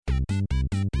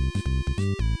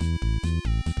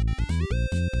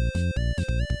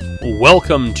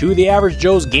Welcome to the Average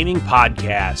Joe's Gaming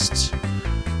Podcast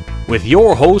with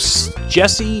your hosts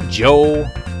Jesse, Joe,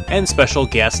 and special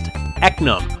guest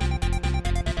Eknum.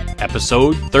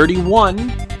 Episode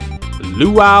 31,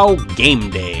 Luau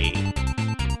Game Day.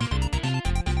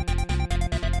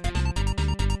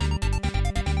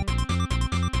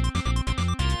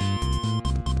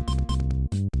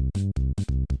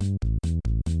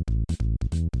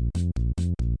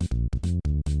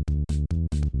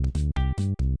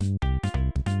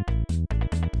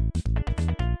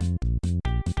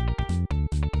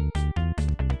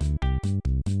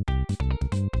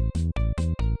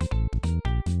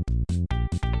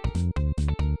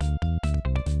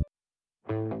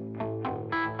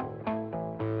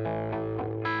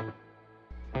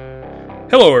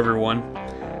 Hello everyone.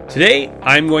 Today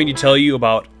I'm going to tell you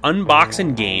about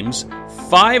Unboxing Games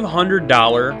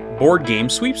 $500 board game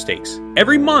sweepstakes.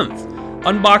 Every month,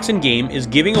 Unboxing Game is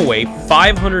giving away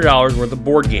 $500 worth of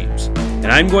board games, and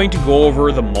I'm going to go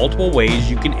over the multiple ways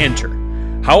you can enter,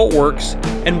 how it works,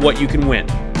 and what you can win.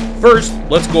 First,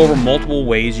 let's go over multiple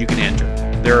ways you can enter.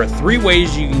 There are 3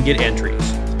 ways you can get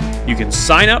entries. You can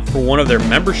sign up for one of their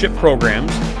membership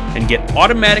programs and get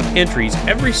automatic entries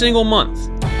every single month,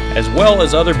 as well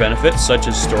as other benefits such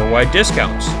as store-wide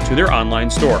discounts to their online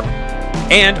store,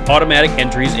 and automatic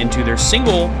entries into their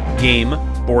single game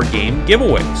board game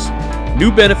giveaways.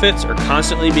 New benefits are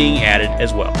constantly being added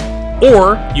as well.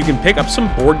 Or you can pick up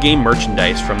some board game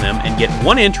merchandise from them and get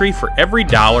 1 entry for every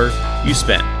 $1 you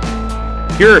spend.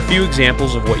 Here are a few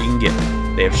examples of what you can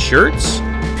get. They have shirts,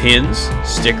 pins,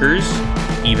 stickers,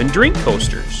 even drink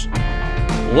coasters.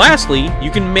 Lastly, you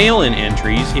can mail in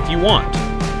entries if you want.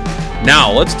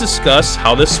 Now, let's discuss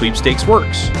how this sweepstakes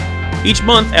works. Each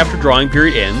month after drawing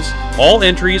period ends, all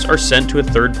entries are sent to a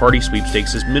third-party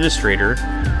sweepstakes administrator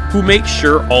who makes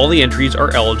sure all the entries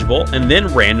are eligible and then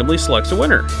randomly selects a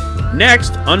winner.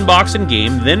 Next, Unboxing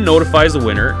Game then notifies the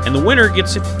winner, and the winner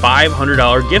gets a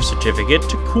 $500 gift certificate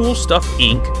to Cool Stuff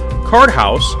Inc., Card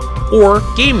House, or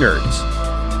Game Nerds.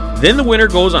 Then the winner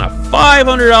goes on a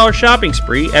 $500 shopping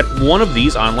spree at one of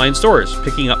these online stores,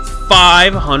 picking up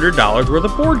 $500 worth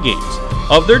of board games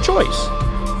of their choice.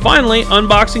 Finally,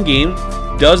 Unboxing Game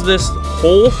does this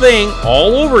whole thing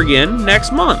all over again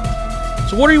next month.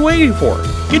 So what are you waiting for?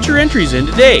 Get your entries in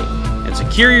today and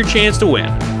secure your chance to win.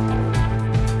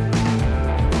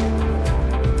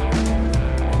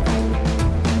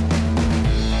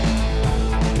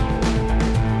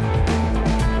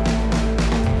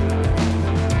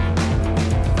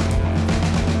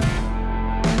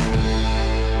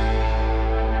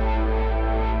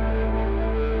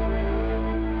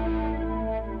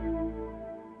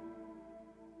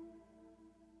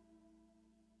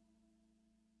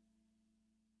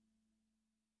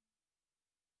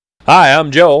 Hi,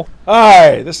 I'm Joe.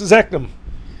 Hi, this is Eknum.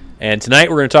 And tonight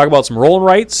we're going to talk about some roll and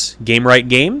writes, game right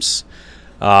games,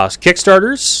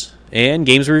 Kickstarters, and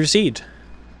games we received.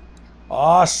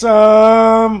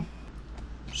 Awesome!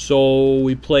 So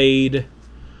we played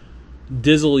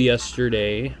Dizzle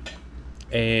yesterday,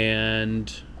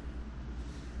 and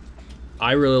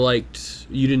I really liked...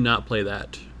 You did not play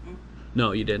that.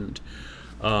 No, you didn't.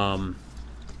 But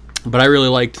I really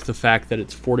liked the fact that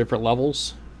it's 4 different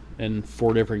levels and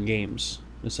 4 different games,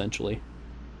 essentially.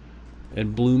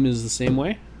 And Bloom is the same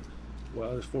way?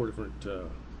 Well, there's 4 different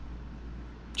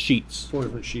sheets. 4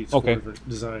 different sheets, okay. 4 different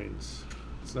designs.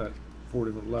 It's not 4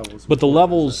 different levels. But the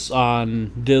levels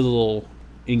on Dizzle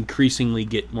increasingly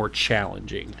get more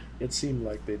challenging. It seemed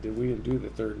like they did. We didn't do the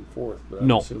 3rd and 4th, but I'm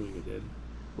No. assuming we did.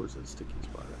 Where's that sticky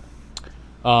spot at?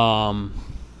 I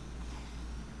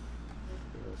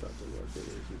thought they were, but it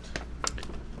isn't.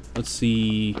 Let's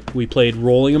see. We played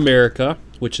Rolling America,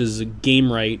 which is a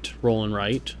game right, roll and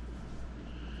write.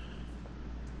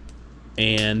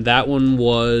 And that one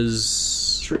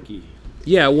was... tricky.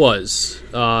 Yeah, it was.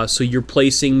 So you're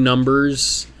placing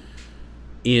numbers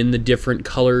in the different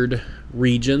colored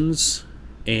regions,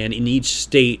 and in each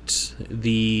state,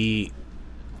 the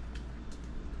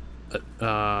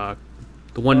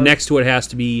one next to it has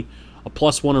to be a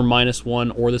 +1 or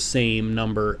 -1 or the same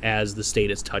number as the state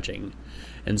it's touching.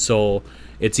 And so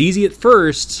it's easy at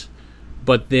first,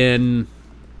 but then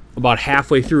about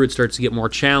halfway through it starts to get more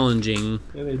challenging.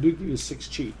 And they do give you 6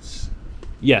 cheats.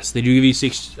 Yes, they do give you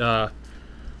 6.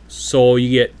 So you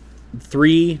get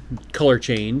 3 color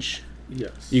change.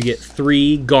 Yes. You get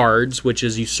 3 guards, which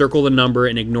is you circle the number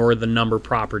and ignore the number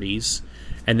properties.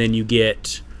 And then you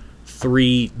get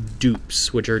 3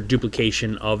 dupes, which are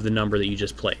duplication of the number that you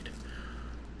just played.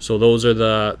 So those are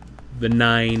the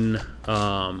 9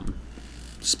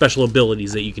 special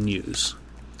abilities that you can use.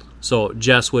 So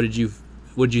Jess, what did you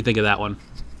think of that one?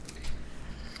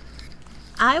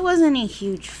 I wasn't a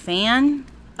huge fan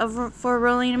of For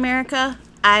Rolling America.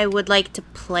 I would like to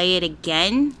play it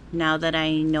again now that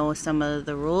I know some of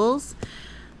the rules.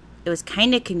 It was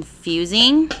kind of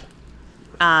confusing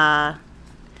because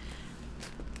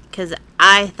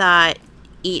I thought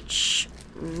each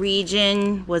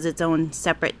region was its own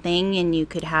separate thing and you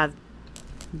could have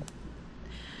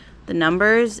the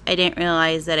numbers. I didn't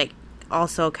realize that it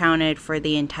also counted for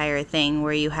the entire thing,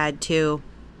 where you had to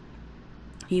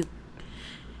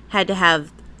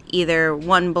have either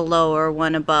one below or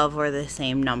one above or the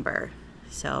same number.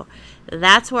 So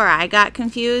that's where I got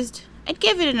confused. I'd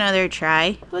give it another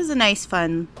try. It was a nice,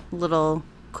 fun little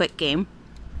quick game.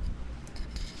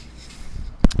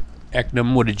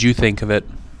 Eknam, what did you think of it?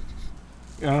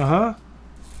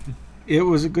 It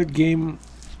was a good game.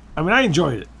 I mean, I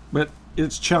enjoyed it, but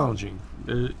it's challenging,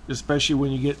 especially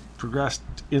when you get progressed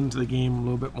into the game a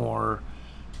little bit more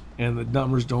and the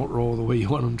numbers don't roll the way you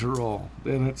want them to roll.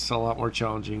 Then it's a lot more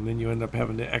challenging. Then you end up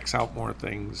having to X out more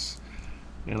things.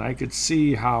 And I could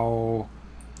see how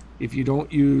if you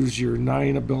don't use your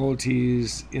 9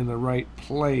 abilities in the right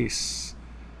place,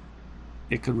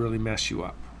 it could really mess you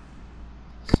up.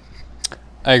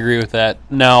 I agree with that.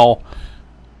 Now,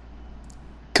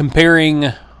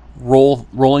 comparing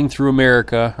Rolling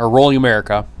America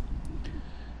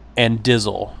and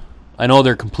Dizzle, I know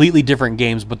they're completely different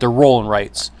games, but they're roll and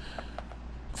writes.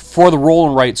 For the roll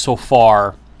and write so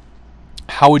far,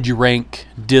 how would you rank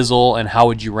Dizzle and how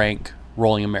would you rank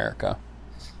Rolling America?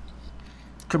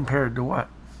 Compared to what?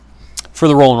 For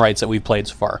the roll and writes that we've played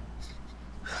so far.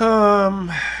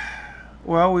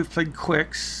 Well, we've played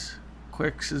Quicks.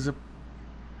 Quicks is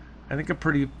I think a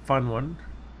pretty fun one.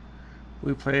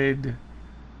 We played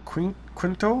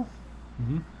Quinto.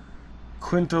 Mm-hmm.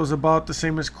 Quinto's about the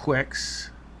same as Quicks.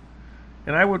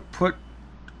 And I would put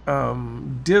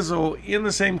Dizzle in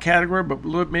the same category,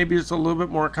 but maybe it's a little bit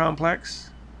more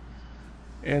complex.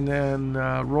 And then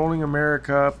Rolling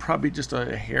America, probably just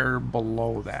a hair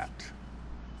below that.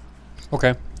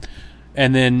 Okay.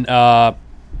 And then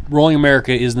Rolling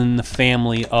America is in the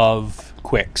family of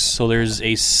Quicks. So there's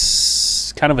a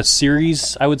kind of a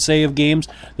series, I would say, of games.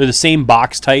 They're the same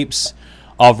box types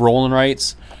of roll and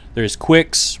writes. There's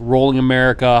Quicks, Rolling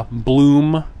America,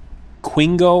 Bloom,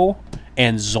 Quingo,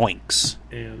 and Zoinks.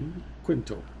 And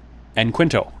Quinto. And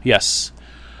Quinto, yes.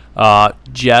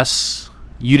 Jess,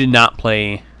 you did not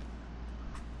play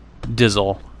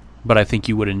Dizzle, but I think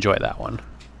you would enjoy that one.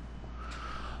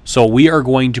 So we are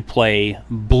going to play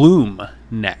Bloom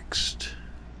next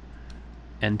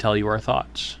and tell you our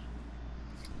thoughts.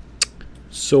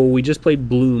 So we just played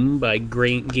Bloom by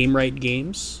Game Right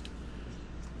Games,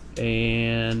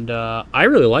 and I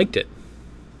really liked it.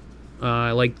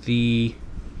 I liked the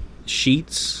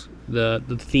sheets, the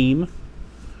theme,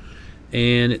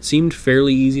 and it seemed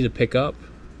fairly easy to pick up.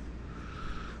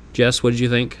 Jess, what did you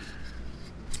think?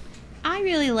 I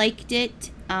really liked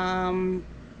it. I'm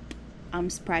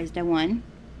surprised I won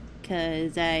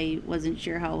because I wasn't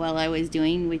sure how well I was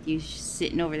doing with you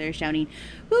sitting over there shouting,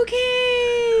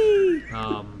 "Bouquet!"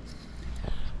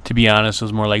 To be honest, it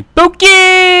was more like,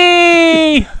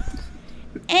 "Bouquet!"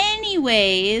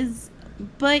 Anyways,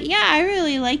 but yeah, I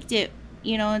really liked it.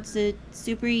 You know, it's a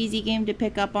super easy game to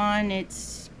pick up on.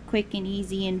 It's quick and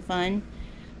easy and fun.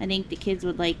 I think the kids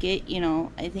would like it. You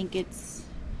know, I think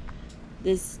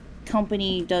this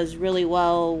company does really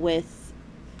well with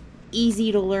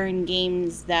easy to learn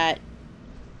games that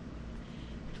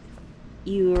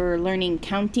you're learning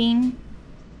counting,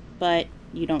 but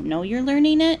you don't know you're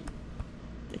learning it,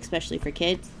 especially for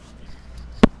kids.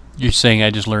 You're saying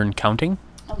I just learned counting?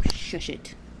 Oh, shush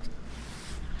it.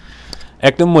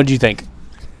 Eknam, what did you think?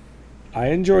 I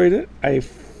enjoyed it. I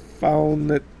found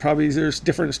that probably there's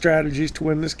different strategies to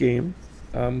win this game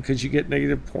because you get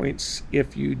negative points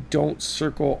if you don't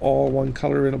circle all one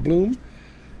color in a bloom,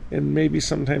 and maybe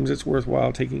sometimes it's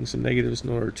worthwhile taking some negatives in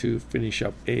order to finish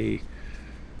up a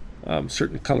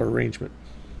certain color arrangement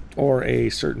or a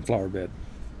certain flower bed.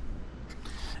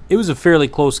 It was a fairly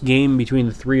close game between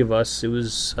the three of us. It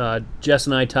was Jess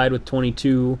and I tied with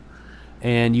 22,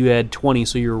 and you had 20,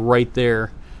 so you're right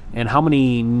there. And how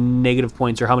many negative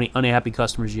points or how many unhappy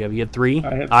customers do you have? You had 3?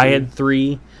 I had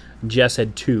 3. Jess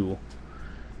had 2.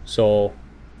 So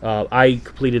I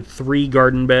completed 3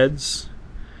 garden beds,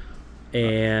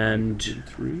 and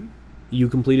you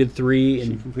completed 3,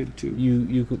 and she completed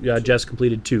 2. Jess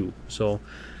completed 2. So,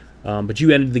 but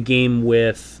you ended the game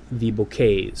with the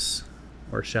bouquets,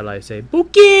 or shall I say,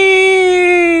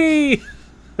 bouquet?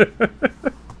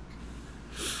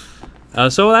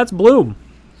 So that's Bloom.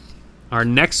 Our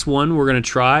next one we're going to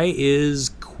try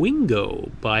is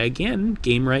Quingo by, again,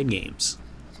 Game Right Games.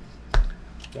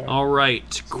 All right,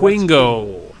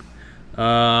 Quingo.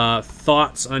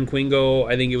 Thoughts on Quingo?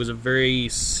 I think it was a very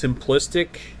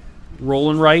simplistic roll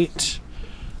and write.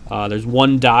 There's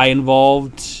one die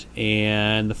involved,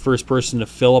 and the first person to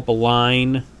fill up a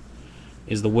line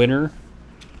is the winner.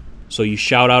 So you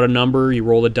shout out a number, you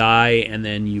roll a die, and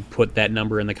then you put that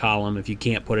number in the column. If you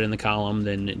can't put it in the column,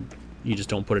 then you just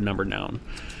don't put a number down.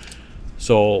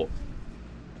 So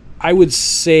I would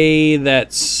say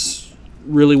that's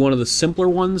really one of the simpler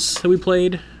ones that we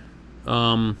played.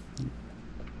 Not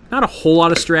a whole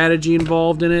lot of strategy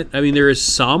involved in it. I mean, there is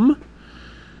some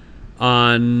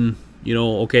on,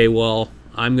 okay, well,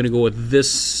 I'm going to go with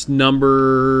this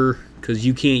number because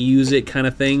you can't use it kind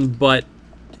of thing, but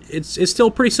it's still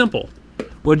pretty simple.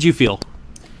 What did you feel?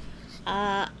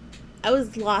 I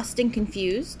was lost and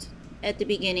confused at the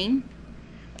beginning,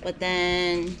 but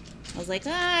then I was like,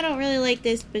 I don't really like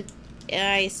this, but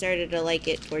I started to like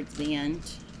it towards the end.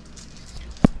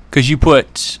 Because you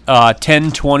put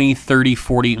 10, 20, 30,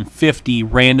 40, and 50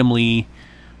 randomly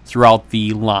throughout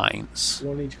the lines.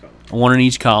 One in each column. One in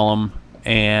each column,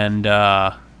 and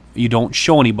you don't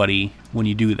show anybody when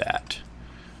you do that.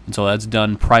 And so that's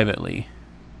done privately.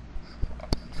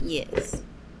 Yes.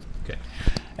 Okay.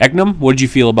 Eknam, what did you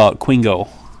feel about Quingo?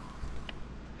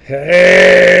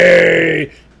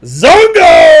 Hey!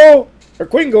 Zongo! Or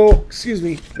Quingo, excuse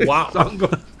me. Wow.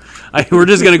 Zongo. We're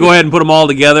just going to go ahead and put them all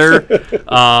together.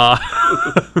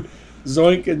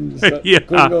 Zoink and Yeah.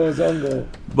 Quingo, Zongo.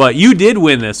 But you did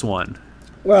win this one.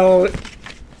 Well,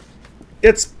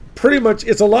 it's pretty much,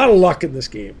 it's a lot of luck in this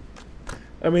game.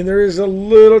 I mean, there is a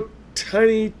little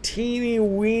tiny, teeny,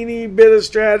 weeny bit of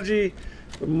strategy,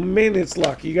 but mainly it's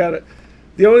luck. You got it.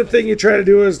 The only thing you try to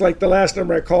do is, like the last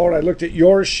number I called, I looked at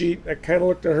your sheet, I kind of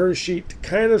looked at her sheet to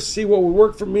kind of see what would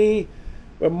work for me,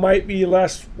 but might be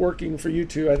less working for you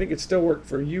two. I think it still worked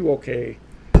for you okay,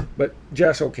 but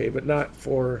Jess okay, but not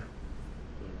for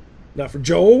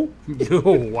Joe.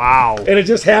 Oh, wow. And it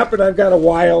just happened. I've got a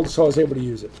wild, so I was able to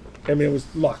use it. I mean, it was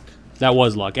luck. That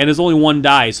was luck. And it's only one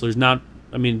die, so there's not,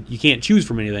 you can't choose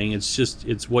from anything.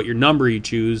 It's what your number you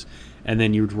choose, and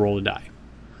then you roll a die.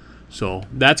 So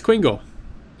that's Quingo.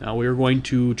 Now we're going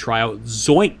to try out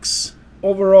Zoinks.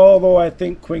 Overall, though, I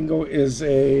think Quingo is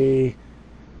a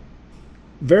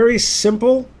very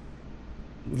simple,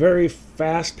 very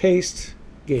fast-paced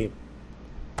game.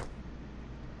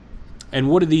 And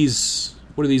what do these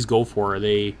go for? Are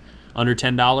they under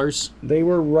 $10? They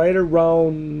were right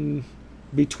around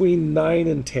between 9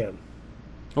 and 10.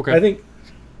 Okay. I think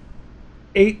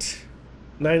 8,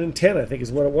 9, and 10, I think,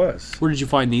 is what it was. Where did you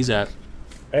find these at?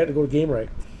 I had to go to Game Right.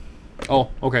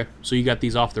 Oh, okay. So you got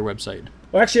these off their website.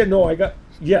 Well, actually, no,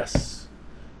 yes.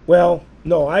 Well,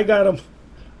 no, I got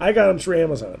them through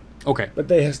Amazon. Okay. But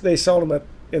they sell them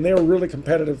and they were really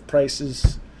competitive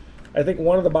prices. I think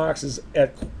one of the boxes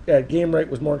at Game Right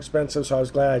was more expensive, so I was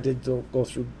glad I did go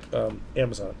through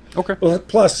Amazon. Okay. Well,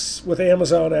 plus, with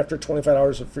Amazon, after 25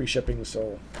 hours of free shipping,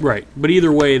 so... Right. But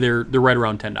either way, they're right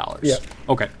around $10. Yeah.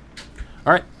 Okay.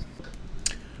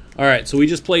 All right, so we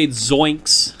just played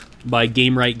Zoinks by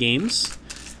Game Right Games,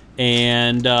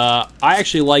 and I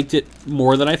actually liked it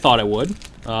more than I thought I would.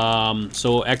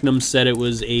 So Eknam said it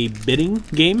was a bidding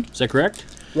game. Is that correct?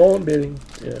 Rolling bidding,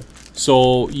 yeah.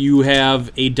 So you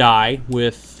have a die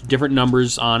with different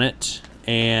numbers on it,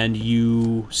 and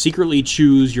you secretly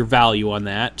choose your value on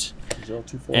that. 0,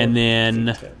 2, 4, And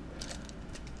then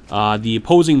 10. the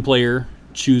opposing player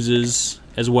chooses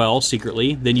as well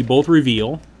secretly. Then you both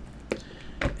reveal.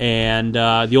 And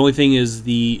the only thing is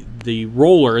the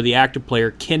roller, the active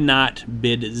player, cannot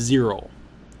bid 0.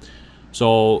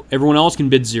 So everyone else can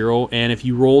bid 0, and if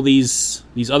you roll these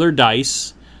other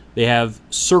dice, they have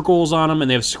circles on them and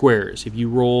they have squares. If you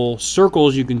roll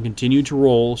circles, you can continue to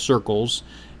roll circles.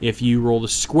 If you roll the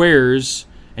squares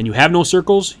and you have no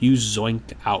circles, you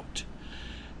zoinked out.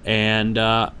 And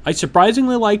I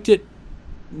surprisingly liked it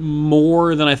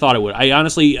more than I thought it would.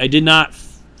 I did not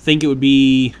think it would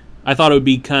be... I thought it would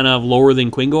be kind of lower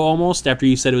than Quingo almost after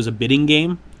you said it was a bidding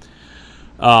game.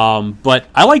 But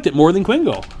I liked it more than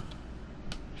Quingo.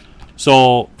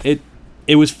 So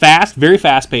it was fast, very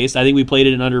fast-paced. I think we played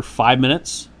it in under 5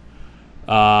 minutes.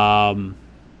 I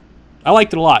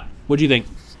liked it a lot. What do you think?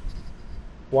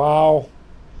 Wow.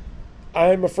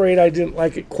 I'm afraid I didn't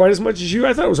like it quite as much as you.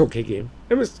 I thought it was an okay game.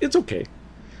 It's okay.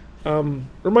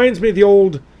 Reminds me of the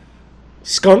old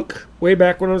Skunk way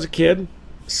back when I was a kid.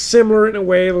 Similar in a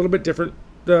way, a little bit different.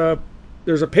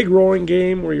 There's a pig rolling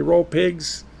game where you roll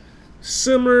pigs.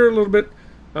 Similar a little bit.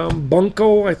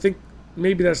 Bunko, I think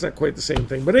maybe that's not quite the same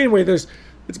thing. But anyway, it's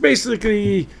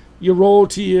basically you roll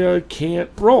till you can't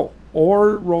roll,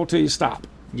 or roll till you stop.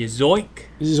 You zoink.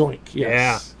 Zoink,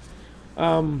 yes.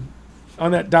 Yeah.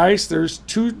 On that dice, there's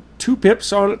two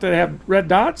pips on it that have red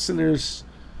dots, and there's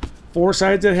 4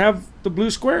 sides that have the blue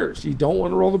squares. You don't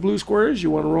want to roll the blue squares. You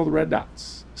want to roll the red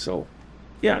dots. So,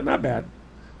 yeah, not bad.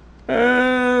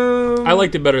 I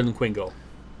liked it better than Quingo.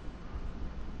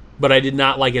 But I did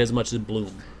not like it as much as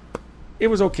Bloom. It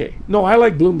was okay. No, I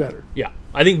like Bloom better. Yeah.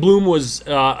 I think Bloom was,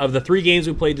 of the 3 games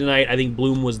we played tonight, I think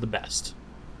Bloom was the best.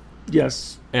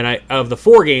 Yes. And of the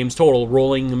 4 games total,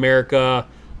 Rolling America,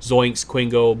 Zoinks,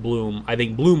 Quingo, Bloom, I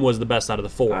think Bloom was the best out of the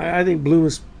 4. I think Bloom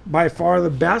is by far the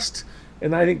best,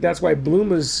 and I think that's why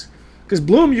Bloom is... Because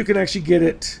Bloom, you can actually get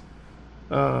it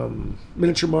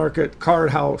Miniature Market, Card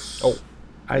House. Oh.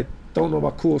 I don't know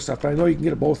about Cool Stuff, but I know you can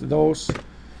get it both of those.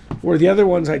 Where the other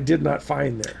ones I did not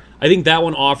find there. I think that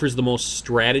one offers the most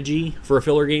strategy for a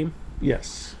filler game.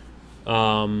 Yes.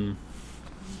 More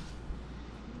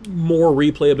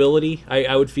replayability,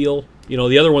 I would feel. You know,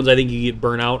 the other ones, I think you get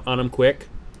burnt out on them quick.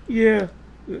 Yeah.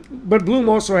 But Bloom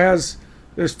also has,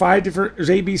 there's 5 different, there's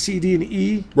A, B, C, D, and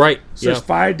E. Right. So there's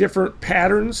 5 different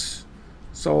patterns.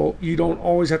 So you don't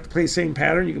always have to play the same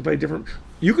pattern. You can play different.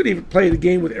 You could even play the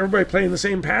game with everybody playing the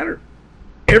same pattern.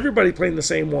 Everybody playing the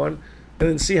same one, and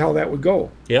then see how that would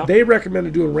go. Yeah. They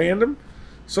recommended doing random.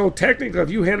 So technically, if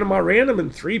you hand them out random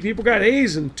and 3 people got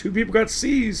A's and 2 people got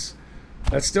C's,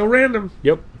 that's still random.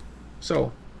 Yep.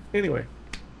 So, anyway.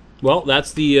 Well,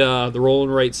 that's the Roll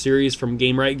and Write series from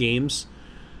Game Right Games,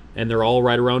 and they're all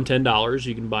right around $10.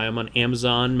 You can buy them on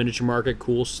Amazon, Miniature Market,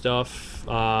 Cool Stuff.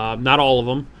 Not all of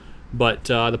them, but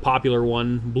the popular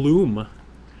one, Bloom,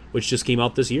 which just came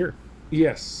out this year.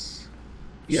 Yes.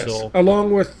 Yes. So,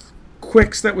 along with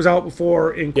Quicks that was out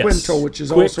before in Quinto, which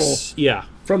is Quicks, also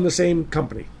from the same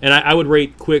company. And I would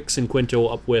rate Quicks and Quinto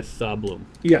up with Bloom.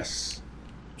 Yes.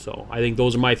 So I think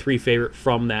those are my 3 favorite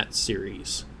from that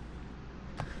series.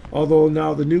 Although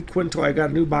now the new Quinto, I got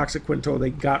a new box of Quinto.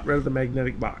 They got rid of the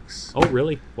magnetic box. Oh,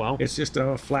 really? Wow. It's just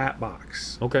a flat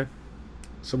box. Okay.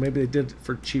 So maybe they did it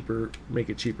for cheaper, make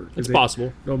it cheaper. It's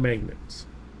possible. No magnets.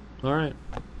 All right.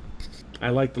 I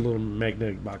like the little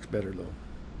magnetic box better, though.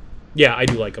 Yeah, I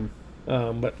do like them.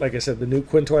 But like I said, the new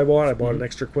Quinto I bought an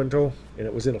extra Quinto, and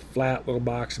it was in a flat little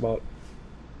box about,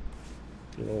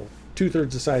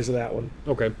 2/3 the size of that one.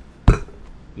 Okay.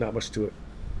 Not much to it.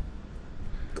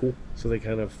 Cool. So they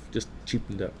kind of just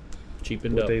cheapened up.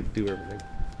 Cheapened up. They do everything.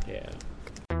 Yeah.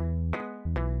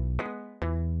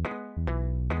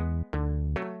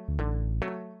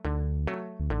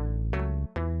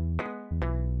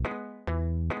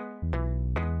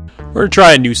 We're going to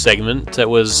try a new segment that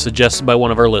was suggested by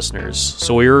one of our listeners.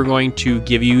 So we are going to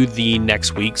give you the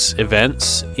next week's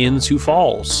events in Sioux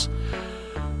Falls.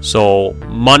 So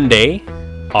Monday,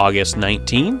 August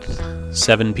 19th,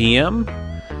 7 p.m.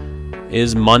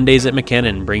 is Mondays at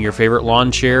McKinnon. Bring your favorite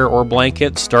lawn chair or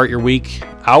blanket. Start your week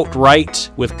outright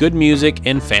with good music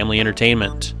and family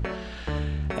entertainment.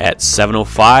 At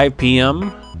 7:05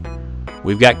 p.m.,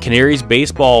 we've got Canaries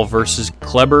Baseball versus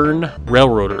Cleburne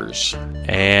Railroaders.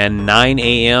 And 9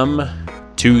 a.m.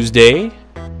 Tuesday,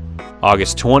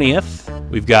 August 20th,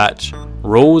 we've got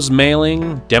Rose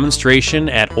Mailing Demonstration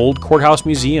at Old Courthouse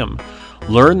Museum.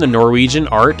 Learn the Norwegian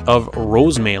art of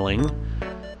rose mailing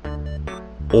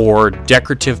or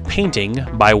decorative painting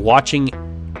by watching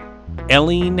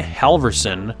Eileen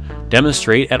Halverson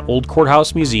demonstrate at Old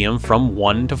Courthouse Museum from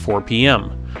 1 to 4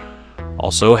 p.m.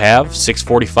 Also have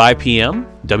 6:45 p.m.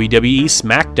 WWE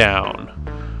SmackDown.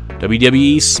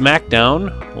 WWE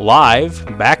SmackDown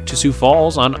live back to Sioux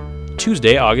Falls on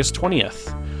Tuesday, August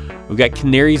 20th. We've got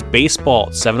Canaries Baseball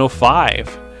at 7:05.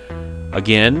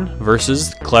 Again,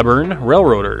 versus Cleburne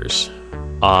Railroaders.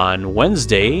 On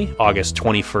Wednesday, August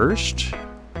 21st,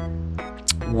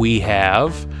 we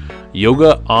have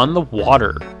Yoga on the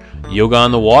Water. Yoga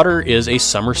on the Water is a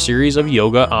summer series of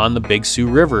yoga on the Big Sioux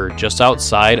River, just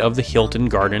outside of the Hilton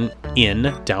Garden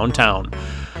Inn downtown.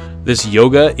 This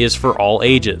yoga is for all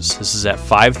ages. This is at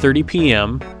 5:30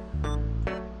 p.m.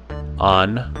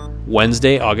 on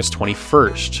Wednesday, August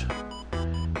 21st.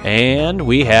 And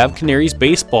we have Canaries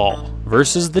Baseball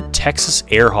versus the Texas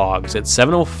Airhogs at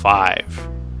 7:05.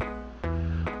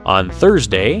 On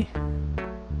Thursday,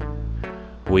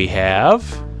 we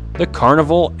have the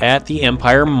Carnival at the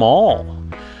Empire Mall.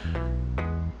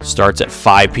 Starts at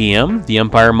 5 p.m. The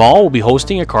Empire Mall will be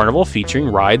hosting a carnival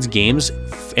featuring rides, games,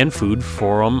 and food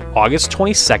from August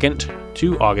 22nd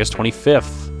to August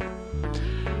 25th.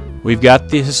 We've got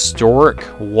the historic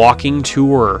walking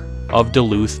tour of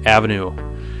Duluth Avenue.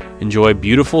 Enjoy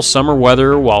beautiful summer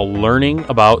weather while learning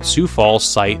about Sioux Falls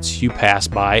sites you pass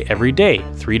by every day.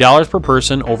 $3 per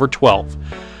person over 12.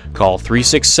 Call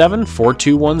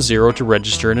 367-4210 to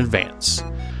register in advance.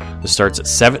 This starts at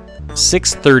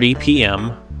 6:30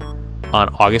 p.m. on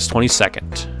August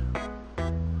 22nd.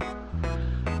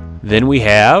 Then we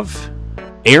have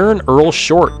Aaron Earl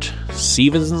Short,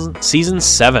 Season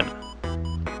 7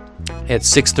 at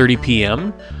 6:30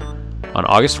 p.m. on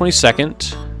August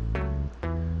 22nd.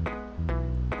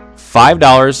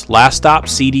 $5 Last Stop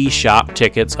CD Shop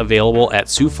tickets available at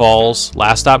Sioux Falls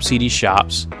Last Stop CD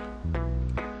Shops.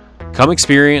 Come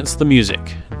experience the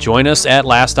music. Join us at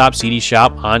Last Stop CD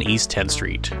Shop on East 10th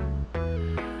Street.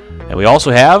 And we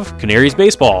also have Canaries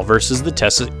Baseball versus the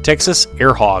Texas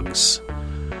Air Hogs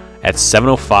at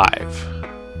 7:05.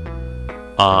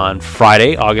 On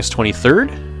Friday, August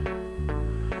 23rd,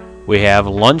 we have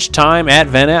lunchtime at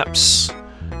Van Epps.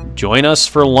 Join us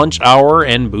for lunch hour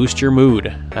and boost your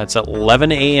mood. That's at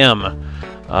 11 a.m.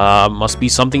 Must be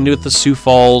something to do with the Sioux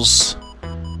Falls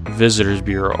Visitors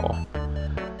Bureau.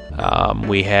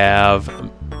 We have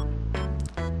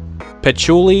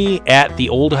Patchouli at the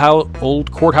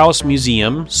Old Courthouse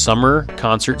Museum Summer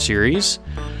Concert Series.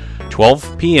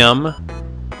 12 p.m.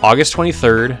 August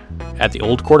 23rd at the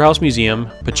Old Courthouse Museum.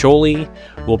 Patchouli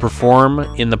will perform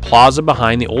in the plaza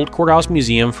behind the Old Courthouse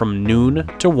Museum from noon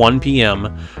to 1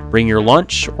 p.m. Bring your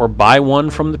lunch or buy one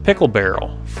from the Pickle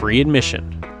Barrel. Free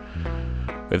admission.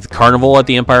 We have the Carnival at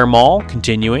the Empire Mall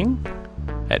continuing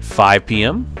at 5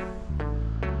 p.m.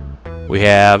 We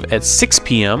have at 6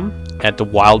 p.m. at the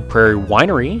Wild Prairie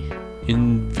Winery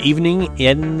in evening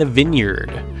in the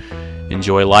Vineyard.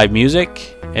 Enjoy live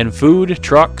music and food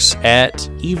trucks at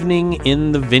Evening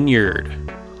in the Vineyard.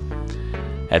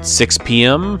 At 6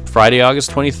 p.m., Friday,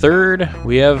 August 23rd,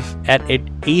 we have at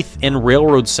 8th and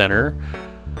Railroad Center,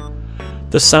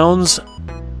 That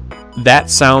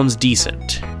Sounds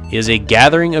Decent is a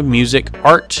gathering of music,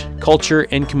 art, culture,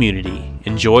 and community.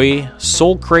 Enjoy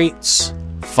Soul Crate's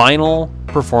final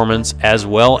performance as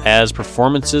well as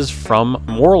performances from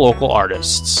more local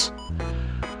artists.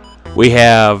 We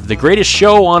have The Greatest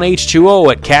Show on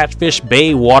H2O at Catfish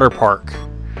Bay Water Park.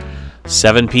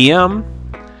 7 p.m.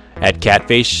 at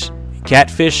Catfish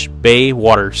Bay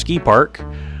Water Ski Park.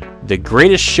 The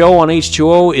Greatest Show on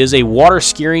H2O is a water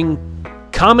skiing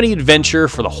comedy adventure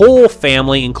for the whole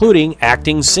family, including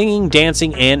acting, singing,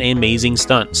 dancing, and amazing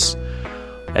stunts.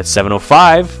 At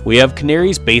 7:05, we have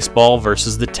Canaries Baseball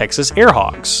versus the Texas Air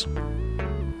Hogs.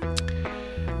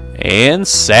 And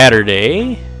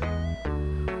Saturday,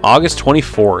 August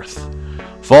 24th,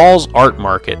 Falls Art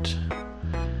Market.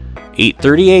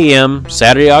 8:30 a.m.,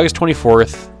 Saturday, August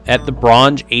 24th, at the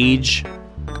Bronze Age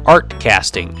Art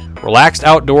Casting. Relaxed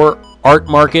outdoor art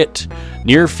market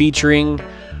near featuring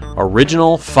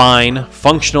original, fine,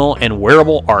 functional, and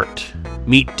wearable art.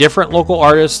 Meet different local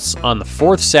artists on the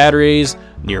fourth Saturdays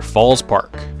near Falls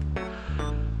Park.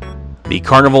 The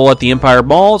Carnival at the Empire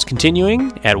Mall is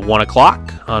continuing at 1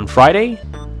 o'clock on Saturday,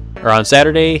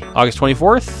 August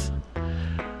 24th.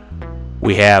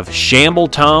 We have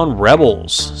Shambletown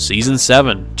Rebels, Season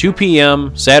 7, 2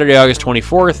 p.m., Saturday, August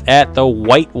 24th at the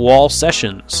White Wall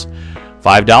Sessions.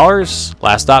 $5,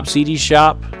 Last Stop CD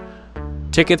Shop.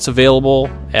 Tickets available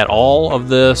at all of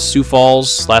the Sioux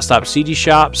Falls Last Stop CD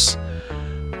Shops.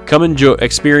 Come and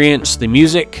experience the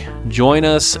music. Join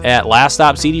us at Last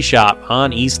Stop CD Shop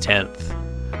on East 10th.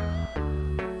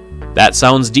 That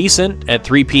Sounds Decent at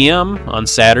 3 p.m. on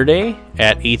Saturday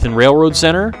at 8th and Railroad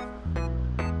Center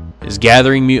is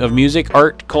gathering of music,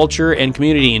 art, culture, and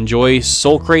community. Enjoy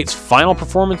Soul Crate's final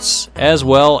performance as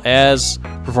well as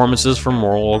performances from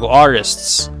more local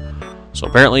artists. So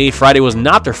apparently Friday was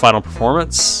not their final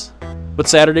performance, but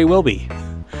Saturday will be.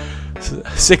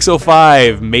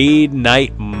 6:05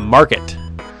 Midnight Market.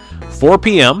 4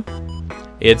 p.m.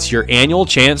 It's your annual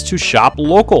chance to shop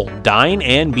local, dine,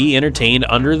 and be entertained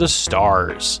under the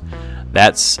stars.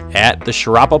 That's at the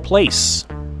Sharapa Place.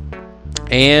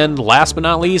 And last but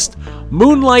not least,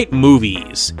 Moonlight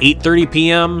Movies. 8:30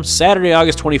 p.m. Saturday,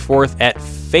 August 24th at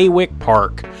Faywick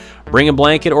Park. Bring a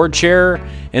blanket or chair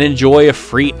and enjoy a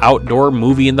free outdoor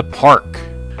movie in the park.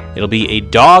 It'll be A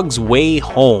Dog's Way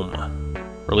Home,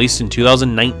 released in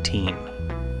 2019.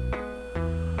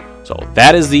 So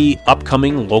that is the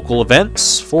upcoming local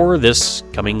events for this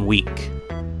coming week.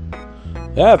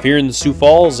 If you're in the Sioux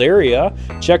Falls area,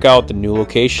 check out the new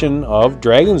location of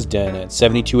Dragon's Den at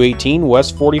 7218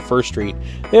 West 41st Street.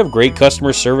 They have great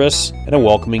customer service and a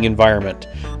welcoming environment.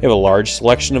 They have a large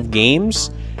selection of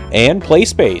games and play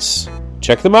space.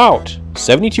 Check them out.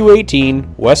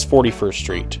 7218 West 41st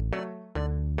Street.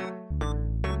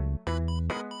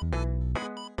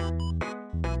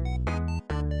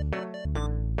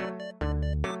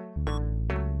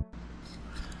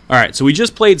 Alright, so we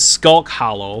just played Skulk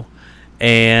Hollow,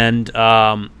 and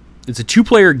it's a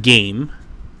two-player game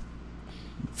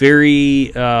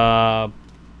very well.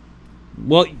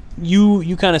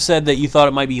 You kind of said that you thought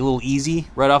it might be a little easy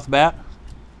right off the bat.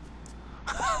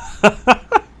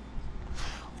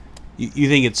 You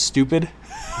think it's stupid?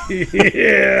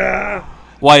 Yeah.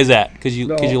 Why is that? Because you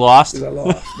lost? 'Cause I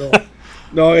lost.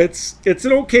 No, it's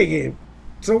an okay game.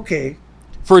 It's okay.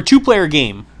 For a 2-player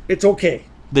game, It's okay.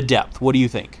 the depth. What do you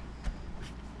think?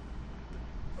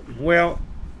 Well,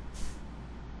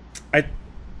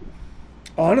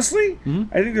 honestly, Mm-hmm.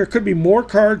 I think there could be more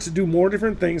cards to do more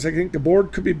different things. I think the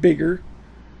board could be bigger.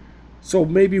 So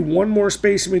maybe one more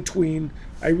space in between.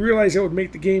 I realize that would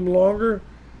make the game longer,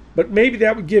 but maybe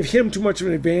that would give him too much of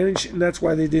an advantage, and that's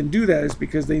why they didn't do that, is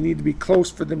because they need to be close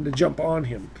for them to jump on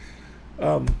him.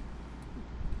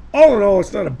 All in all,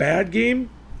 it's not a bad game.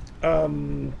 Yeah,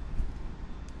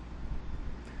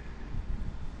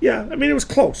 I mean, it was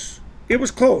close. It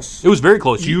was close. It was very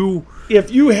close.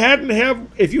 If you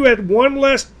had one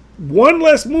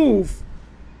less move,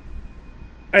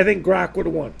 I think Grok would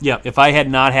have won. Yeah, if I had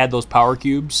not had those power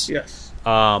cubes, Yes.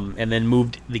 and then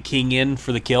moved the king in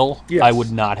for the kill, Yes. I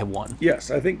would not have won.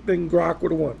 Yes, I think then Grok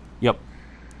would have won. Yep,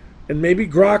 And maybe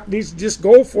Grok needs to just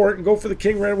go for it and go for the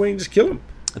king right away and just kill him.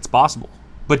 it's possible.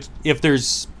 But if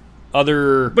there's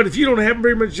other... But if you don't have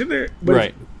very much in there,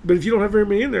 Right. But if you don't have very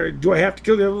many in there, do I have to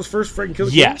kill the others first before I can kill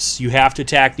the king? Yes, you have to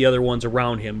attack the other ones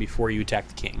around him before you attack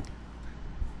the king.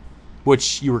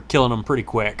 Which you were killing them pretty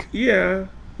quick. Yeah,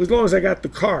 as long as I got the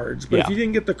cards. But if Yeah. you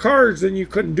didn't get the cards, then you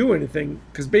couldn't do anything.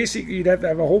 Because basically you'd have to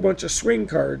have a whole bunch of swing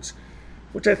cards,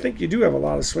 which I think you do have a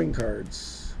lot of swing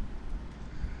cards.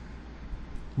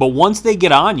 But once they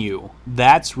get on you,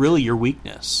 that's really your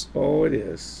weakness. Oh, it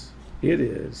is. It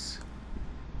is.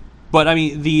 But, I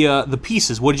mean, the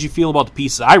pieces, what did you feel about the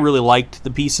pieces? I really liked the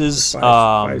pieces.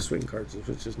 Five swing cards,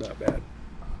 which is not bad.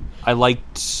 I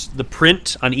liked the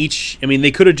print on each. I mean,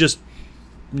 they could have just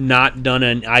not done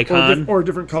an icon. Or a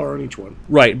different color on each one.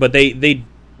 Right, but I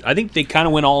think they kind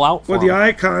of went all out for Well, the them.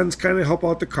 icons kind of help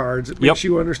out the cards. It makes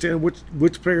you understand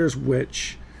which player is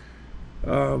which.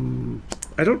 What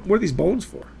are these bones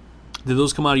for? Did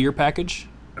those come out of your package?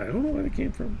 I don't know where they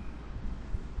came from.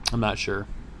 I'm not sure.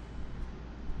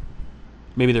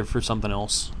 Maybe they're for something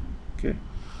else. Okay.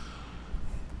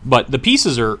 But the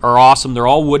pieces are awesome. They're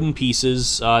all wooden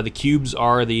pieces. The cubes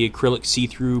are the acrylic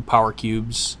see-through power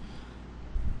cubes.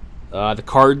 The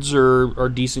cards are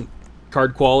decent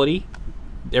card quality.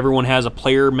 Everyone has a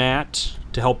player mat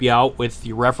to help you out with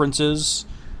your references.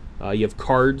 You have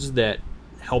cards that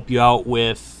help you out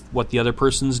with what the other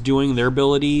person's doing, their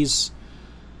abilities.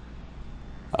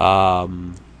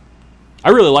 I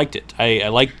really liked it.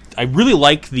 I really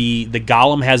like the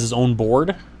Golem has his own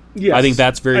board. Yes. I think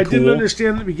that's very cool. I didn't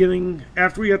understand in the beginning.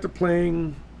 After we got to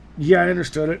playing, I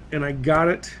understood it, and I got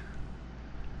it.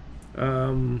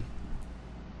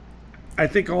 I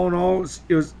think all in all,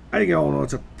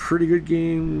 it's a pretty good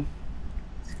game.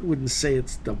 I wouldn't say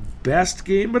it's the best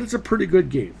game, but it's a pretty good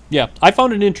game. Yeah, I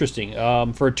found it interesting.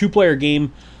 For a 2-player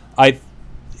game,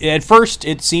 at first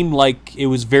it seemed like it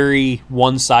was very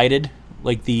one-sided.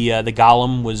 Like the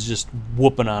Golem was just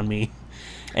whooping on me,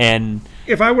 and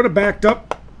If I would have backed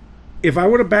up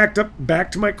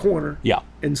back to my corner, yeah,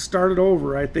 and started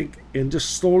over, I think, and just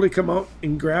slowly come out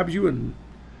and grabbed you and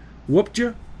whooped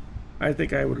you, I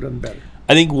think I would have done better.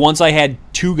 I think once I had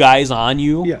 2 guys on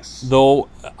you, Yes. though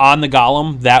on the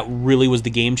Golem, that really was the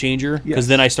game changer because Yes.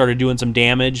 then I started doing some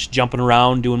damage, jumping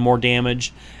around, doing more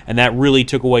damage, and that really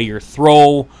took away your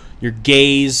throw, your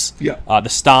gaze, Yeah. the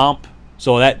stomp.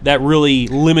 So that really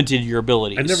limited your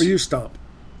abilities. I never used Stomp,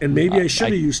 and maybe I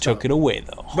should have used Stomp. Took it away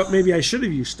though. But maybe I should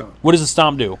have used Stomp. What does the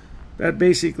stomp do? That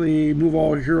basically move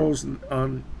all heroes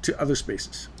on to other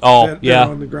spaces. Oh, that yeah. are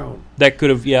on the ground. That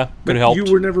could have But helped.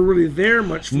 you were never really there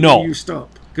much for No. me to use Stomp.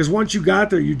 Because once you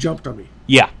got there, you jumped on me.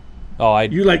 Yeah. Oh,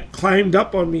 You climbed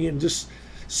up on me and just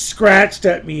scratched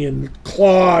at me and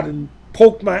clawed and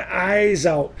poked my eyes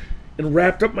out and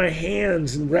wrapped up my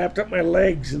hands and wrapped up my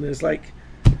legs, and it's like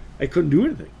I couldn't do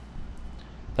anything.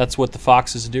 that's what the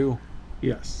foxes do.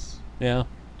 Yes. Yeah.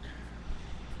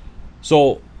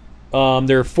 So,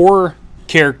 there are 4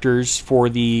 characters for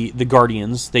the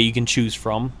Guardians that you can choose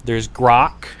from. There's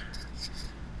Grok.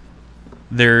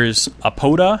 There's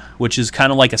Apoda, which is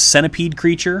kind of like a centipede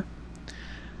creature.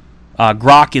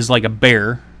 Grok is like a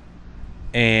bear.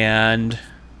 And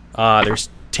there's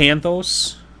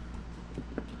Tanthos.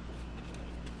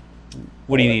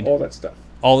 What do you need? All that stuff.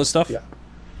 All this stuff? Yeah.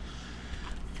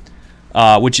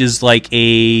 Which is like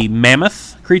a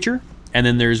mammoth creature. And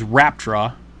then there's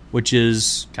Raptra, which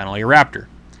is kind of like a raptor.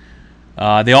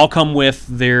 They all come with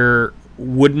their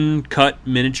wooden cut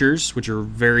miniatures, which are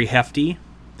very hefty.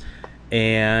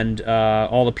 and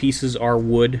all the pieces are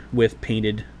wood with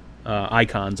painted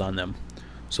icons on them.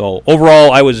 So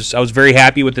overall, I was very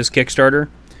happy with this Kickstarter.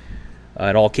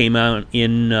 It all came out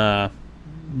in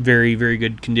very, very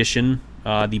good condition.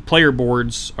 The player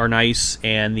boards are nice,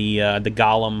 and the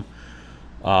Golem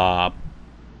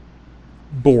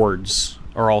boards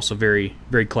are also very,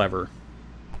 very clever.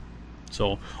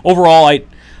 So overall,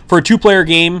 for a 2-player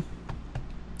game,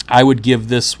 I would give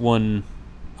this one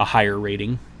a higher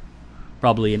rating,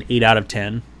 probably an 8 out of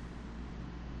 10.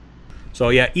 So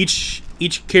yeah, each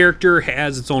character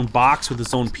has its own box with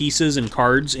its own pieces and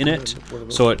cards in it,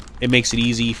 so it makes it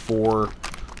easy for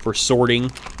sorting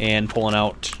and pulling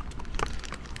out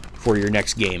for your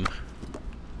next game.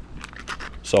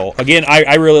 So again,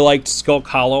 I really liked Skulk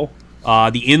Hollow.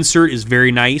 The insert is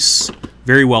very nice,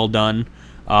 very well done.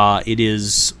 It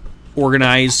is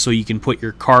organized so you can put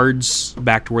your cards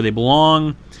back to where they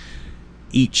belong.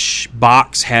 Each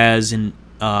box has an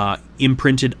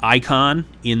imprinted icon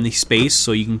in the space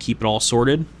so you can keep it all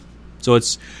sorted. So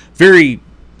it's very,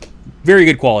 very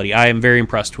good quality. I am very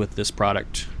impressed with this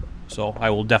product. So I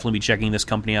will definitely be checking this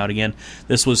company out again.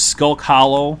 This was Skulk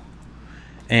Hollow,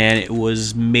 and it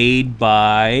was made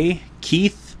by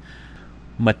Keith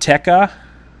Mateka,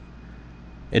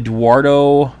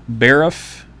 Eduardo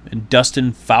Bariff, and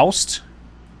Dustin Faust.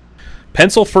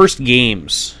 Pencil First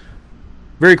Games.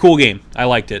 Very cool game. I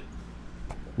liked it.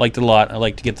 Liked it a lot. I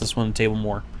like to get this one on the table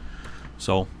more.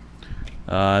 So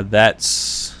that's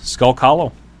Skulk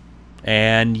Hollow.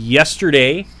 And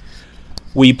yesterday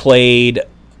we played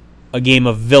a game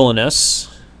of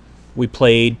Villainous. We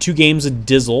played 2 games of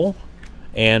Dizzle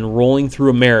and Rolling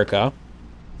Through America.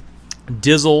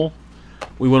 Dizzle,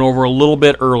 we went over a little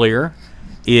bit earlier,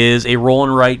 is a roll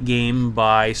and write game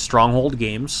by Stronghold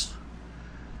Games.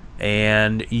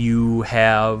 And you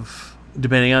have,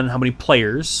 depending on how many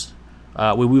players,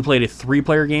 we played a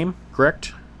 3-player game,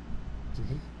 correct?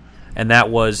 Mm-hmm. And that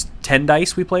was 10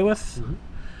 dice we play with. Mm-hmm.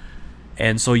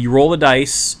 And so you roll the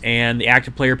dice, and the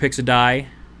active player picks a die,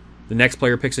 the next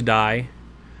player picks a die,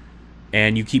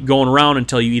 and you keep going around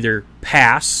until you either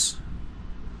pass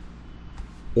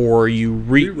or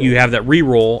you have that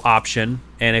re-roll option.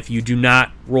 And if you do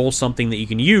not roll something that you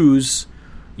can use,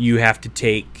 you have to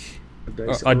take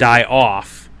a die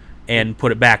off and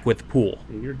put it back with the pool.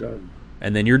 And you're done.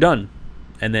 And then you're done.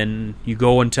 And then you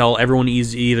go until everyone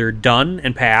is either done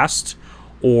and passed,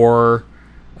 or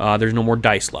there's no more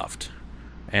dice left.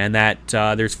 And that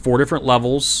there's 4 different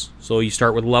levels. So you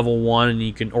start with level 1, and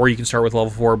you can start with level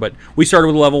 4. But we started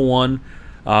with level 1,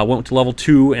 went to level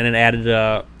 2, and it added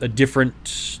a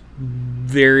different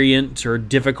variant or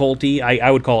difficulty.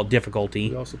 I would call it difficulty.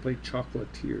 We also played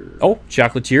Chocolatier. Oh,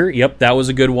 Chocolatier. Yep, that was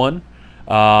a good one.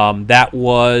 That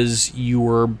was, you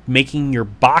were making your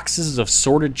boxes of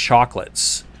sorted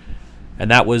chocolates, and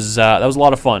that was a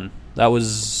lot of fun. That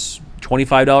was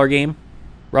 $25 game,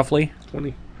 roughly.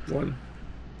 21.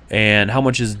 And how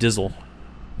much is Dizzle?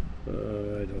 I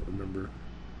don't remember.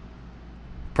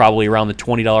 Probably around the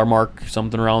 $20 mark,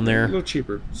 something around there. A little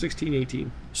cheaper, 16,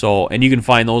 18. So, and you can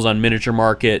find those on Miniature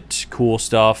Market, Cool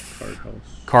Stuff,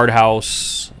 Card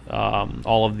House,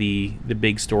 all of the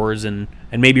big stores, and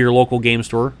maybe your local game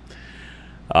store.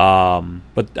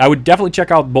 But I would definitely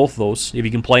check out both of those if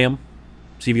you can play them,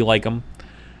 see if you like them.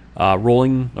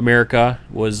 Rolling America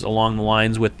was along the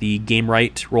lines with the Game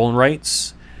Right Rolling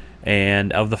Rights,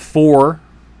 and of the 4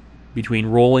 between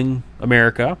Rolling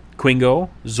America, Quingo,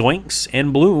 Zoinks,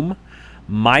 and Bloom,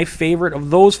 my favorite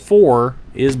of those 4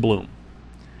 is Bloom.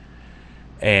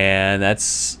 And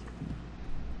that's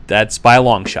by a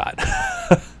long shot.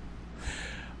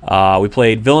 We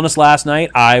played Villainous last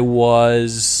night. I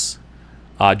was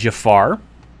Jafar.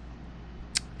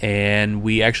 And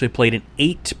we actually played an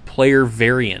 8-player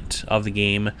variant of the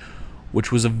game,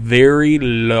 which was a very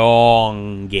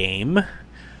long game.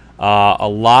 A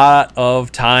lot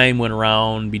of time went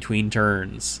around between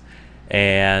turns.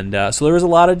 And so there was a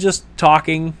lot of just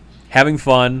talking, having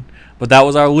fun. But that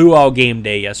was our luau game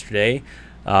day yesterday.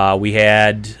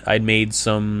 I'd made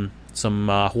some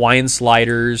Hawaiian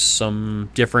sliders,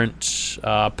 some different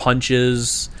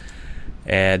punches,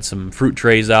 had some fruit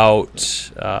trays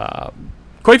out.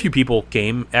 Quite a few people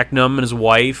came. Eknum and his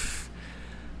wife.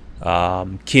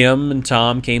 Kim and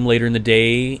Tom came later in the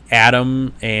day.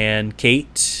 Adam and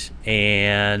Kate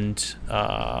and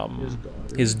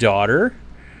his daughter,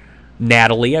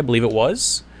 Natalie, I believe it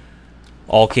was,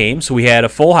 all came. So we had a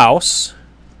full house,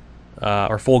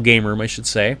 or full game room, I should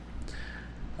say.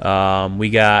 We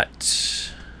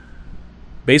got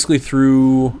basically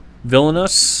through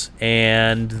Villainous,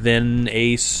 and then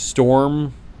a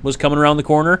storm was coming around the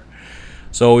corner.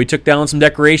 So we took down some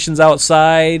decorations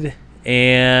outside,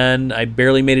 and I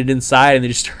barely made it inside, and they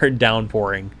just started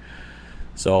downpouring.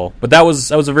 So, but that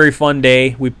was a very fun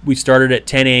day. We started at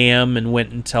 10 a.m. and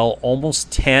went until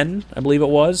almost 10, I believe it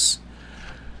was.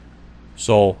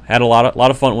 So, had a lot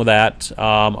of fun with that.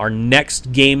 Our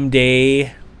next game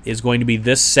day is going to be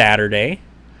this Saturday.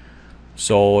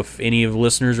 So, if any of the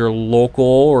listeners are local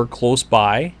or close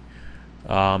by,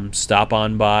 stop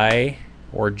on by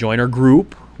or join our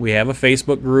group. We have a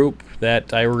Facebook group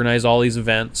that I organize all these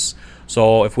events.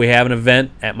 So, if we have an event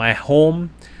at my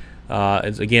home,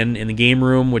 it's again in the game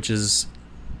room, which is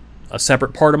a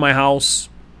separate part of my house,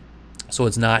 so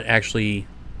it's not actually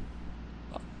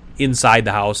inside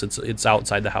the house. It's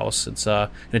outside the house. It's an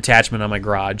attachment on my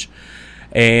garage,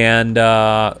 and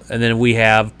then we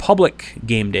have public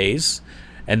game days,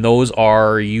 and those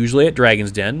are usually at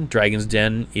Dragon's Den. Dragon's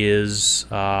Den is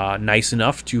nice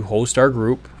enough to host our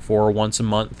group for a once a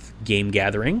month game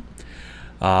gathering.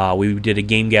 We did a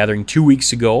game gathering 2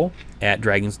 weeks ago at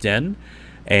Dragon's Den.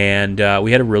 And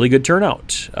we had a really good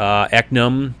turnout.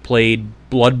 Eknum played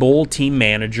Blood Bowl Team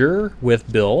Manager with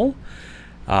Bill.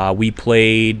 I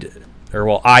played,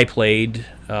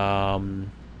 what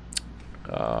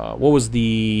was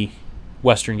the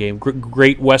Western game?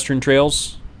 Great Western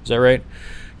Trails? Is that right?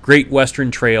 Great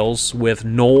Western Trails with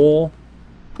Noel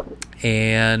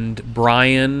and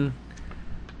Brian,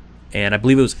 and I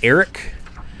believe it was Eric.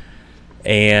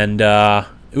 And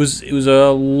it was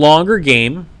a longer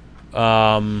game.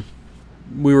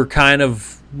 We were kind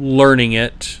of learning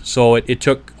it, so it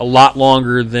took a lot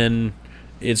longer than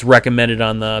it's recommended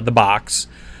on the box.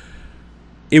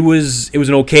 It was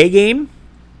an okay game.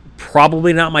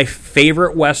 Probably not my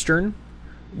favorite Western.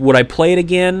 Would I play it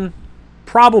again?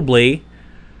 Probably.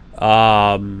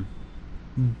 But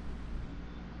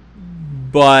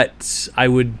I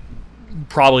would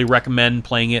probably recommend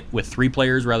playing it with 3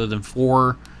 players rather than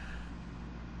 4.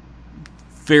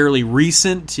 Fairly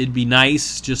recent. It'd be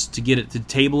nice just to get it to the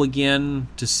table again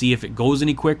to see if it goes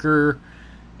any quicker.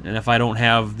 And if I don't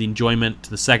have the enjoyment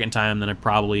the second time, then I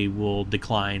probably will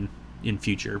decline in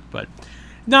future. But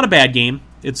not a bad game.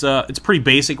 It's pretty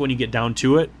basic when you get down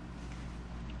to it.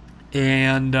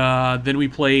 And then we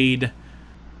played.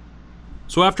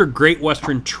 So after Great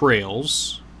Western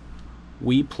Trails,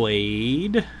 we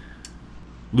played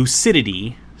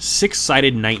Lucidity: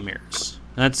 Six-Sided Nightmares.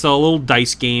 That's a little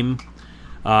dice game.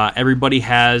 Everybody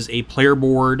has a player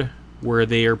board where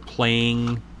they are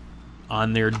playing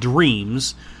on their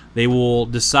dreams. They will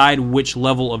decide which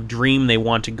level of dream they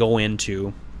want to go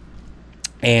into,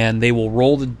 and they will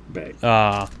roll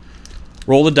the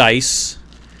dice,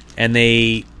 and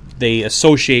they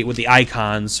associate with the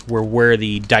icons where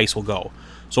the dice will go.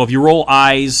 So if you roll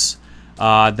eyes,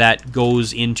 that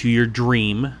goes into your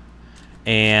dream,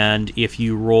 and if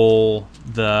you roll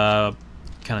the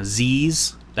kind of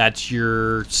Z's, that's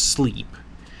your sleep.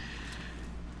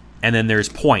 And then there's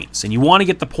points, and you want to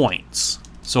get the points.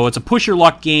 So it's a push your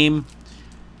luck game.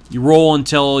 You roll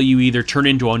until you either turn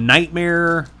into a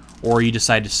nightmare, or you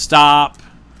decide to stop,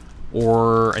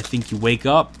 or I think you wake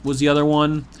up was the other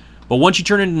one. But once you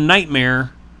turn into a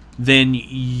nightmare, then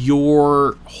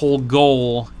your whole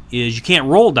goal is you can't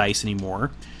roll dice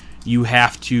anymore. You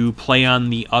have to play on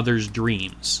the other's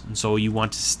dreams, and so you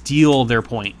want to steal their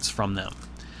points from them.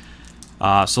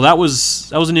 So that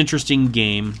was an interesting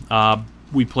game.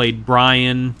 We played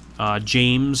Brian,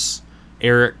 James,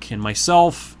 Eric, and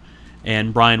myself,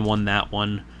 and Brian won that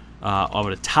one of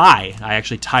a tie. I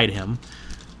actually tied him,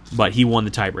 but he won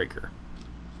the tiebreaker.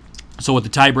 So with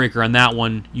the tiebreaker on that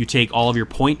one, you take all of your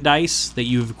point dice that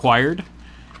you've acquired,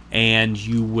 and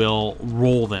you will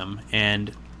roll them,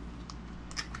 and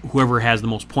whoever has the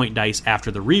most point dice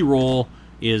after the re-roll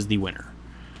is the winner.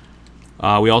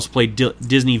 We also played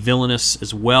Disney Villainous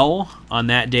as well on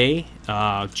that day.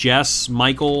 Jess,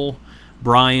 Michael,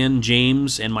 Brian,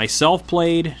 James, and myself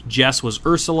played. Jess was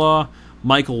Ursula,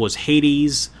 Michael was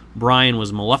Hades, Brian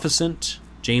was Maleficent,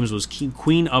 James was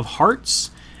Queen of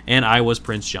Hearts, and I was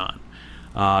Prince John.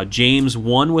 James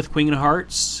won with Queen of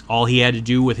Hearts. All he had to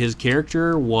do with his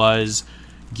character was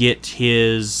get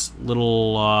his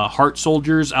little heart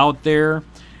soldiers out there,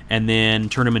 and then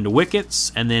turn them into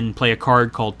wickets, and then play a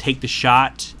card called Take the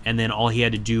Shot, and then all he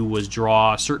had to do was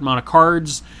draw a certain amount of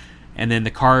cards, and then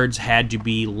the cards had to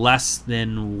be less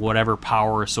than whatever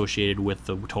power associated with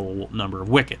the total number of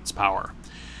wickets power.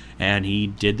 And he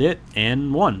did it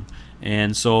and won.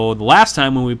 And so the last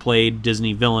time when we played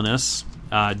Disney Villainous,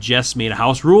 Jess made a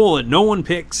house rule that no one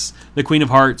picks the Queen of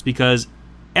Hearts, because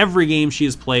every game she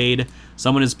has played,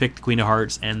 someone has picked the Queen of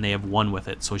Hearts and they have won with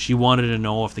it. So she wanted to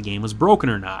know if the game was broken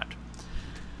or not.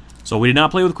 So we did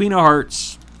not play with Queen of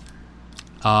Hearts.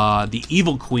 The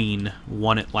Evil Queen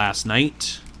won it last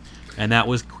night, and that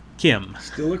was Kim.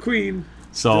 Still a queen.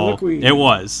 So Still a queen. it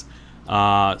was.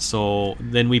 So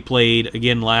then we played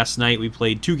again last night. We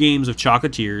played 2 games of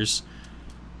Chocolatiers.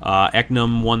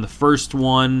 Eknam won the first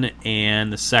one,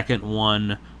 and the second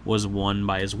one was won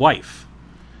by his wife.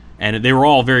 And they were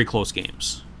all very close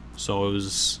games. So it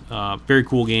was a very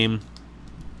cool game.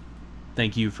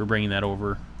 Thank you for bringing that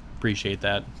over. Appreciate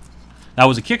that. That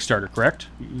was a Kickstarter, correct?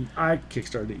 I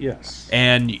kickstarted it, yes.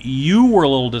 And you were a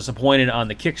little disappointed on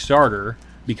the Kickstarter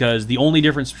because the only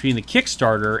difference between the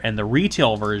Kickstarter and the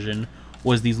retail version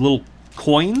was these little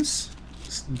coins.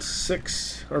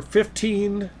 6 or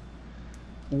 15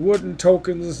 wooden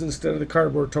tokens instead of the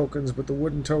cardboard tokens, but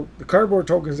the cardboard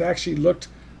tokens actually looked,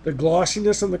 the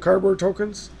glossiness on the cardboard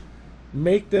tokens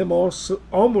make them also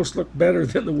almost look better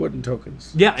than the wooden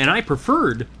tokens. Yeah, and I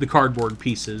preferred the cardboard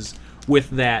pieces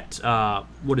with that,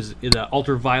 what is it,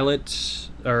 ultraviolet,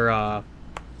 or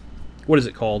what is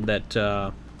it called?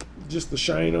 That just the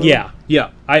shine on yeah,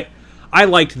 yeah. I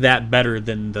liked that better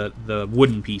than the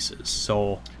wooden pieces.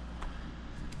 So,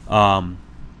 and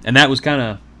that was kind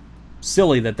of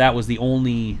silly that was the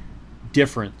only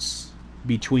difference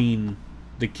between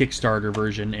the Kickstarter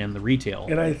version and the retail.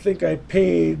 And I think I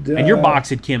paid... and your box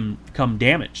had come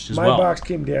damaged as well. My box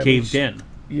came damaged. Caved in.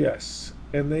 Yes.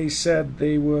 And they said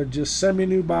they would just send me a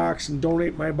new box and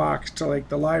donate my box to like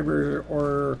the library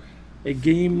or a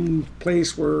game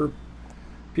place where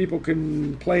people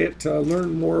can play it to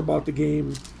learn more about the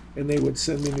game, and they would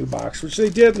send me a new box, which they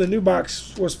did. The new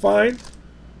box was fine.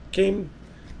 Came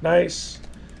nice.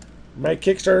 My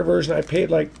Kickstarter version, I paid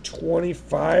like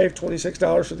 $25,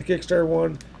 $26 for the Kickstarter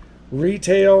one.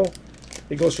 Retail,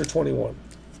 it goes for $21.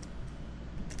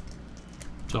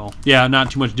 So, yeah,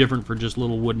 not too much different for just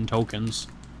little wooden tokens.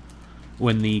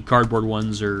 When the cardboard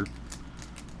ones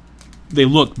they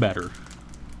look better.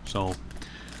 So,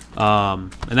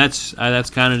 and that's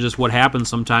kind of just what happens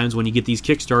sometimes when you get these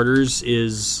Kickstarters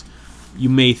is you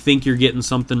may think you're getting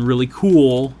something really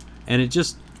cool, and it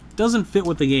just doesn't fit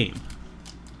with the game.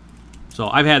 So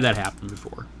I've had that happen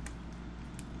before.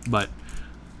 But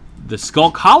the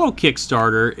Skulk Hollow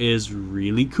Kickstarter is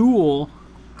really cool.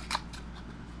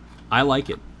 I like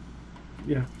it.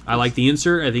 Yeah. I like the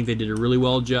insert. I think they did a really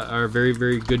very,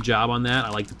 very good job on that.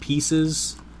 I like the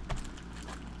pieces.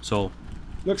 So,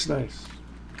 looks nice.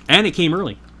 and it came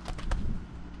early.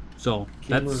 So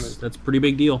that's a pretty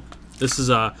big deal. This is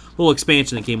a little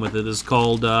expansion that came with it. This is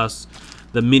called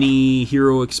the Mini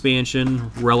Hero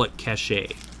Expansion Relic Cache.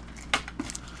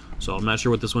 So I'm not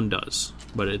sure what this one does,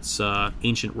 but it's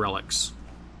Ancient Relics.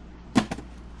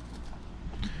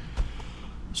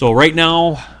 So right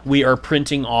now we are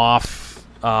printing off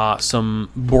some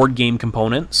board game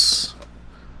components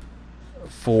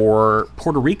for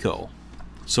Puerto Rico.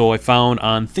 So I found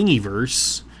on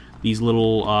Thingiverse these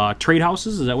little trade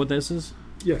houses. Is that what this is?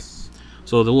 Yes.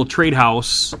 So the little trade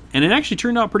house, and it actually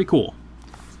turned out pretty cool.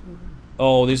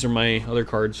 Oh, these are my other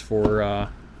cards for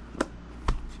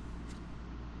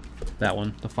that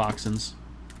one, the Foxens.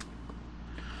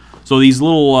 So these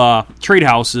little trade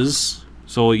houses,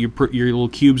 so your little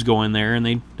cubes go in there, and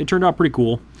they turned out pretty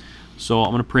cool. So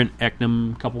I'm going to print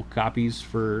Eknam a couple copies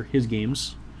for his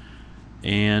games.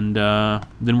 And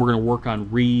then we're going to work on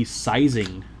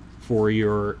resizing for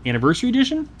your anniversary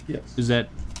edition. Yes. Is that...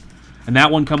 And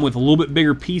that one come with a little bit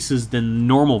bigger pieces than the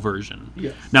normal version.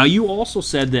 Yes. Now, you also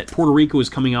said that Puerto Rico is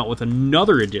coming out with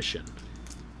another edition.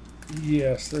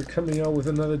 Yes, they're coming out with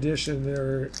another edition.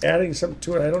 They're adding something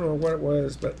to it. I don't know what it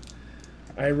was, but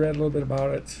I read a little bit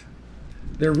about it.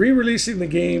 They're re-releasing the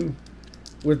game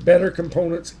with better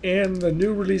components, and the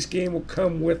new release game will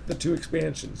come with the 2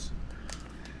 expansions,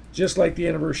 just like the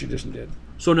Anniversary Edition did.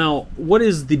 So now, what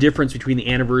is the difference between the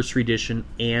Anniversary Edition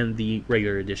and the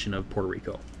regular edition of Puerto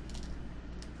Rico?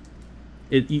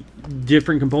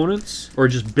 Different components, or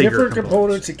just bigger different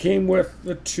components? It came with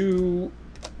the 2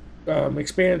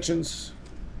 expansions,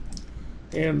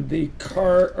 and the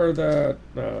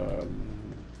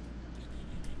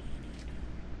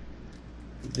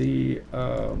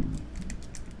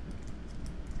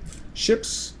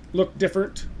ships look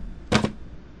different, a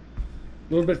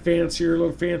little bit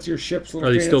fancier, ships.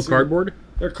 Are they still cardboard?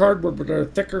 They're cardboard, but they're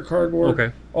thicker cardboard.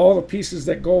 Okay. All the pieces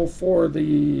that go for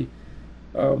the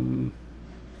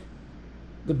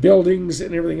buildings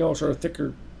and everything else are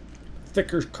thicker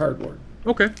cardboard.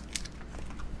 Okay.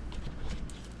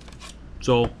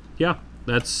 So yeah,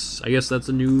 I guess that's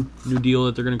a new deal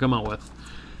that they're going to come out with.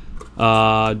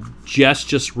 Jess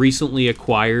just recently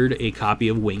acquired a copy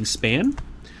of Wingspan.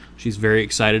 She's very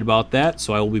excited about that,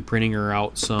 so I will be printing her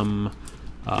out some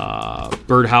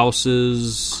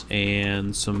birdhouses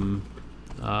and some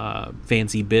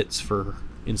fancy bits for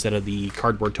instead of the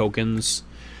cardboard tokens.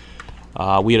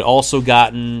 We had also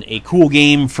gotten a cool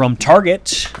game from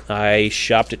Target. I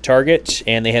shopped at Target,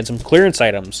 and they had some clearance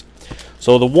items.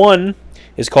 So the one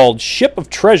is called Ship of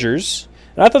Treasures,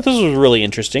 and I thought this was really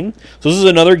interesting. So this is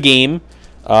another game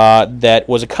that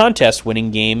was a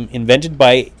contest-winning game invented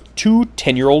by two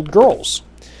 10-year-old girls.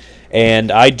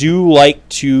 And I do like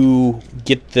to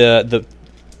get the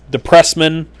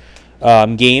Pressman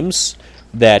games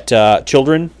that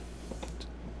children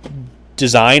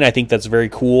design. I think that's very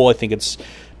cool. I think it's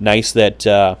nice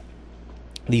that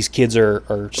these kids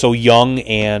are so young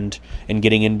and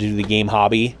getting into the game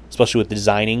hobby, especially with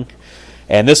designing.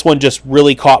 And this one just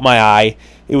really caught my eye.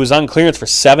 It was on clearance for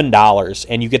 $7,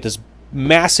 and you get this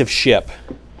massive ship.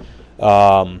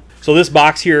 So this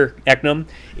box here, Eknum,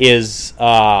 is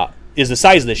the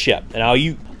size of the ship. And all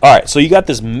right, so you got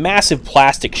this massive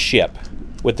plastic ship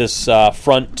with this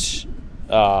front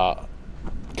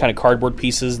kind of cardboard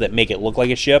pieces that make it look like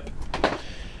a ship.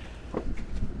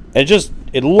 And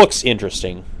it looks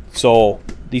interesting. So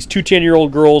these two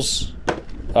 10-year-old girls,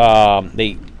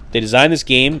 they designed this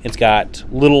game. It's got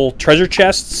little treasure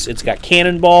chests. It's got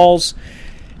cannonballs.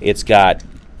 It's got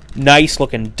nice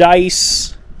looking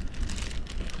dice.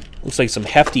 Looks like some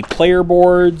hefty player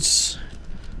boards.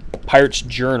 Pirate's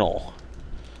Journal.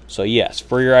 So yes,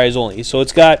 for your eyes only. So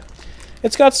it's got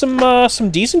some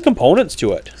decent components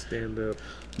to it. Stand up.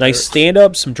 Nice stand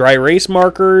up, some dry erase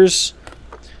markers,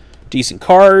 decent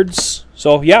cards.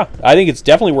 So yeah, I think it's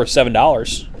definitely worth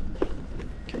 $7.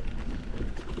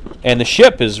 And the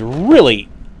ship is really,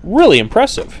 really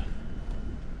impressive.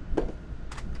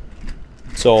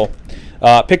 So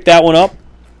pick that one up.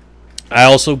 I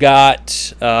also got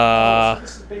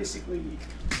This is basically,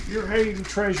 you're hiding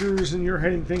treasures and you're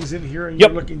hiding things in here and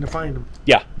Yep. you're looking to find them.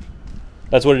 Yeah,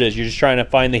 that's what it is. You're just trying to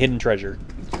find the hidden treasure.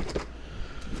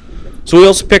 So we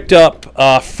also picked up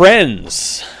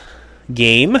Friends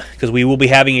game, because we will be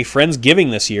having a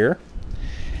Friendsgiving this year.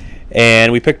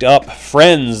 And we picked up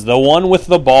Friends, the one with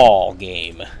the ball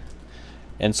game.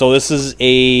 And so this is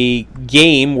a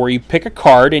game where you pick a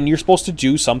card and you're supposed to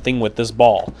do something with this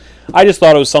ball. I just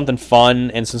thought it was something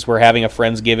fun, and since we're having a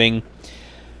Friendsgiving,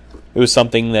 it was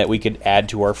something that we could add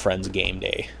to our Friends game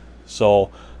day.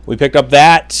 So we picked up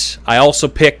that. I also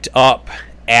picked up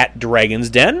At Dragon's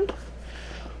Den,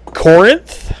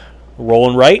 Corinth, Roll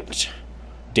and Write,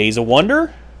 Days of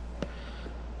Wonder.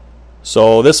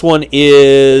 So this one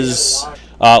is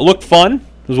looked fun.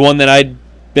 It was one that I'd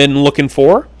been looking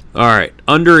for. All right.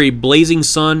 Under a blazing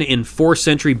sun in 4th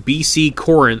century BC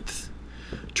Corinth,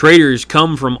 traders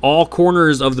come from all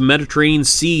corners of the Mediterranean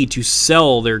Sea to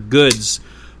sell their goods.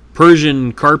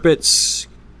 Persian carpets,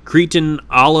 Cretan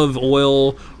olive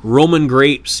oil, Roman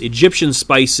grapes, Egyptian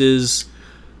spices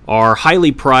are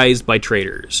highly prized by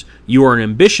traders. You are an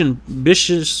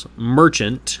ambitious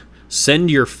merchant. Send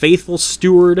your faithful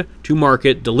steward to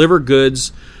market, deliver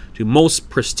goods to most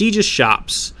prestigious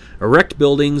shops, erect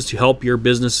buildings to help your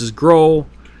businesses grow,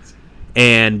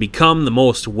 and become the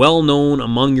most well-known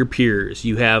among your peers.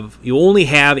 You only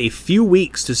have a few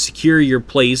weeks to secure your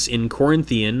place in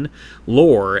Corinthian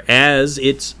lore as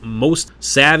its most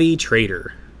savvy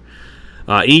trader.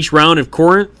 Each round of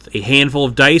Corinth, a handful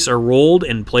of dice are rolled,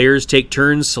 and players take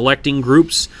turns selecting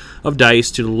groups of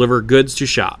dice to deliver goods to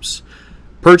shops.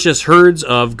 Purchase herds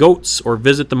of goats or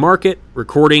visit the market,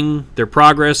 recording their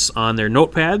progress on their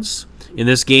notepads. In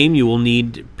this game, you will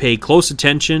need to pay close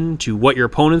attention to what your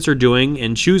opponents are doing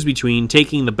and choose between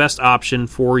taking the best option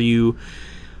for you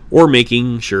or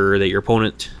making sure that your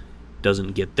opponent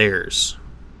doesn't get theirs.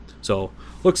 So,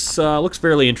 looks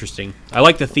fairly interesting. I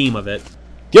like the theme of it.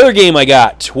 The other game I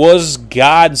got was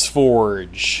God's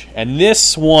Forge, and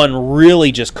this one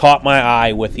really just caught my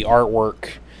eye with the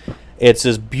artwork. It's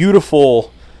this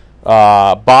beautiful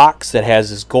box that has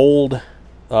this gold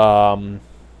outline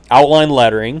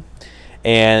lettering,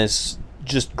 and it's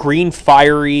just green,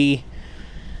 fiery,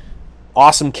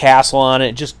 awesome castle on it.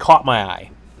 It just caught my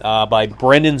eye, by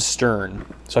Brendan Stern.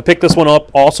 So I picked this one up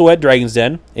also at Dragon's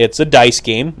Den. It's a dice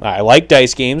game. I like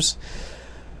dice games.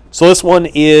 So this one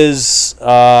is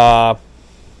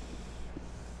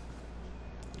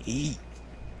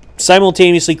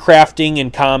simultaneously crafting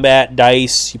and combat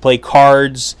dice. You play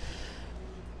cards.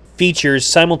 Features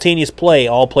simultaneous play.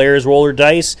 All players roll their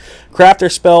dice, craft their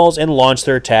spells, and launch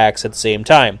their attacks at the same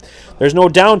time. There's no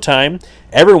downtime.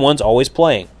 Everyone's always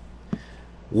playing.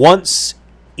 Once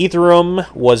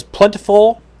Ethereum was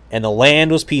plentiful and the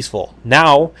land was peaceful.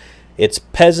 Now its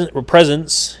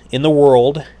presence in the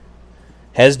world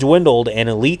has dwindled, and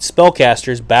elite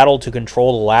spellcasters battle to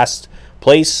control the last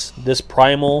place this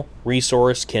primal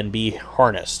resource can be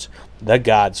harnessed. the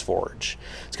God's Forge.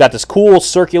 It's got this cool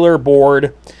circular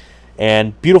board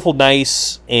and beautiful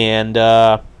dice and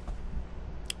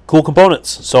cool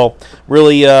components. So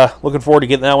really looking forward to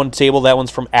getting that one to the table. That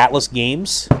one's from Atlas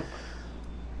Games.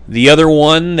 The other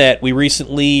one that we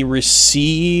recently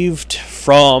received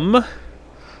from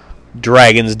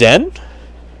Dragon's Den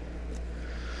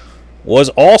was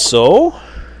also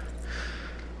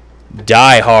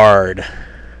Die Hard.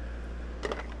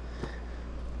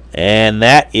 And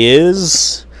that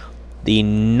is the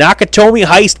Nakatomi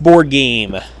Heist board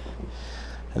game.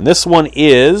 And this one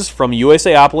is from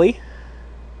USAopoly.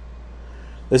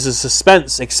 This is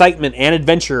suspense, excitement, and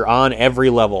adventure on every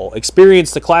level.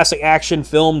 Experience the classic action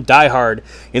film Die Hard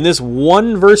in this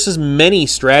one versus many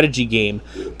strategy game.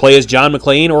 Play as John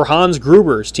McClane or Hans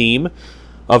Gruber's team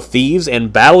of thieves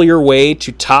and battle your way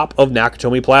to top of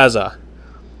Nakatomi Plaza.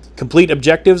 Complete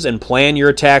objectives and plan your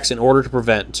attacks in order to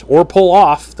prevent or pull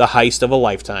off the heist of a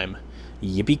lifetime.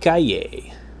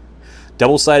 Yippee-ki-yay.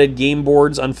 Double-sided game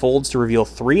boards unfolds to reveal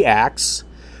 3 acts,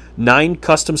 9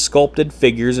 custom sculpted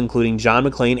figures including John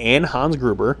McClane and Hans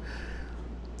Gruber.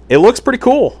 It looks pretty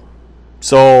cool.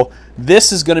 So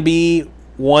this is going to be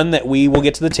one that we will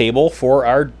get to the table for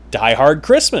our Die Hard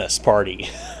Christmas party.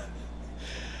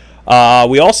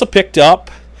 We also picked up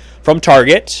from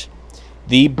Target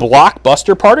the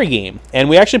Blockbuster Party Game. And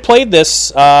we actually played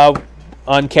this on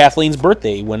Kathleen's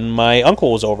birthday when my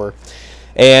uncle was over.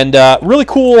 And really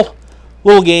cool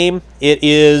little game. It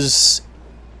is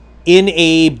in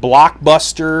a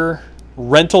Blockbuster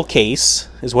rental case,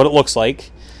 is what it looks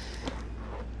like.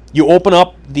 You open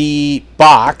up the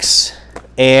box,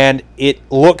 and it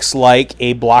looks like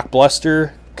a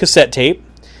Blockbuster cassette tape.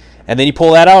 And then you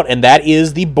pull that out, and that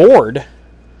is the board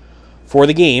for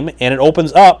the game, and it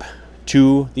opens up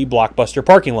to the Blockbuster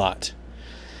parking lot.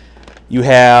 You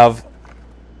have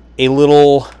a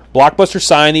little Blockbuster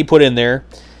sign that you put in there.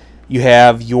 You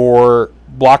have your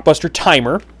Blockbuster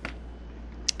timer,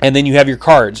 and then you have your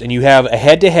cards, and you have a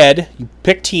head-to-head. You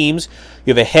pick teams.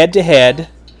 You have a head-to-head,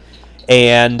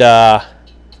 and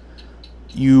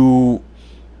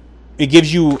it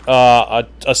gives you a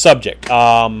subject,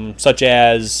 such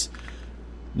as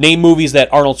name movies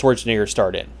that Arnold Schwarzenegger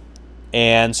starred in.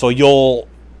 And so you'll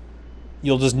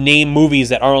just name movies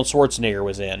that Arnold Schwarzenegger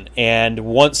was in. And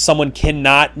once someone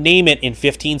cannot name it in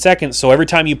 15 seconds, so every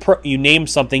time you name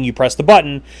something, you press the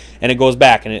button, and it goes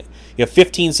back. And you have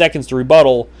 15 seconds to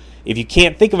rebuttal. If you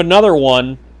can't think of another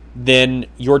one, then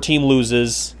your team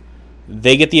loses.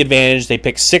 They get the advantage. They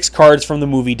pick 6 cards from the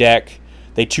movie deck.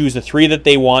 They choose the 3 that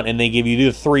they want, and they give you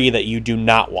the 3 that you do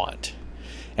not want.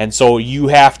 And so you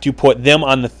have to put them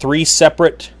on the 3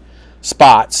 separate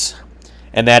spots.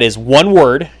 And that is one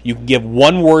word. You can give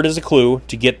one word as a clue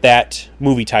to get that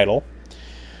movie title.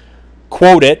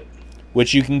 Quote it,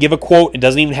 which you can give a quote. It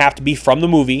doesn't even have to be from the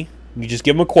movie. You just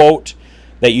give them a quote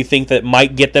that you think that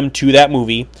might get them to that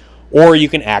movie. Or you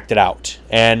can act it out.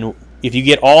 And if you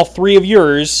get all 3 of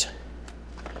yours,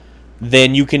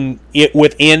 then you can,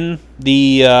 within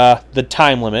the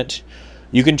time limit,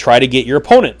 you can try to get your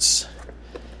opponents.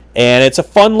 And it's a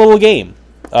fun little game.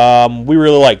 We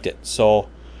really liked it. So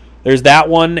there's that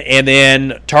one. And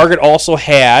then Target also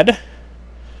had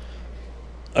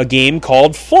a game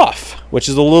called Fluff, which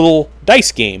is a little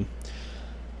dice game.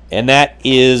 And that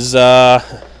is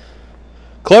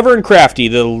clever and crafty.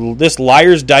 This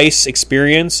Liar's Dice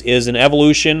experience is an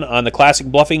evolution on the classic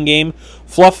bluffing game.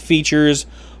 Fluff features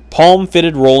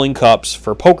palm-fitted rolling cups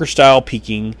for poker-style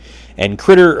peeking and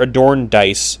critter-adorned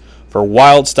dice for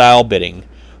wild-style bidding.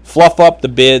 Fluff up the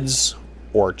bids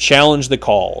or challenge the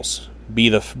calls. Be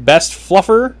the best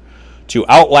fluffer to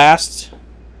outlast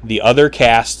the other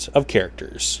cast of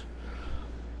characters.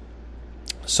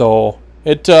 So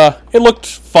it looked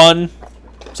fun,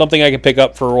 something I could pick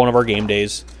up for one of our game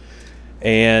days,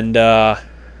 and I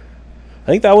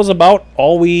think that was about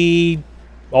all we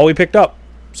picked up.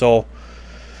 So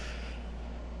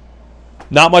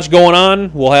not much going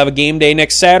on. We'll have a game day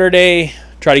next Saturday.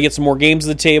 Try to get some more games to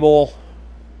the table,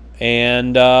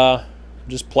 and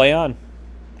just play on.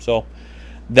 So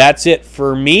that's it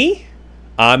for me.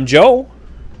 I'm Joe.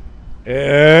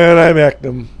 And I'm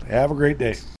Eknam. Have a great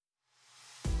day.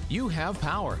 You have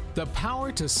power. The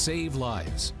power to save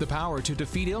lives. The power to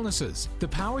defeat illnesses. The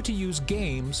power to use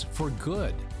games for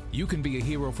good. You can be a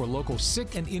hero for local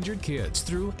sick and injured kids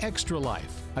through Extra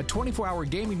Life, a 24-hour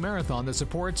gaming marathon that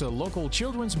supports a local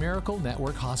Children's Miracle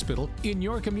Network hospital in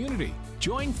your community.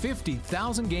 Join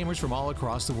 50,000 gamers from all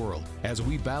across the world as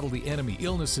we battle the enemy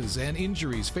illnesses and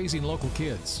injuries facing local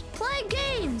kids. Play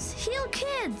games, heal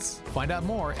kids. Find out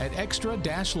more at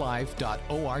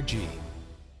extra-life.org.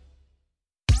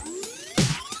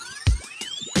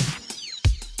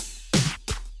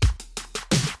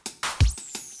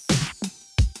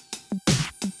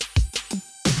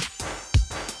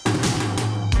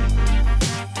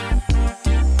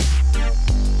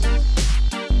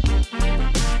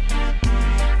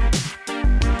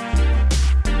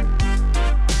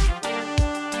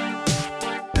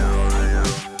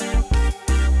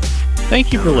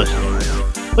 Thank you for listening.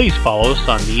 Please follow us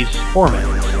on these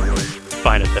formats.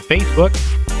 Find us at Facebook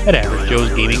at Average Joe's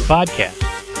Gaming Podcast.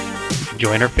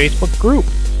 Join our Facebook group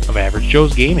of Average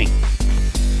Joe's Gaming.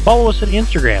 Follow us on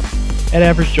Instagram at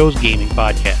Average Joe's Gaming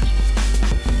Podcast.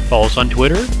 Follow us on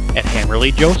Twitter at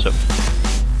Hammerly Joseph.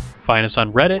 Find us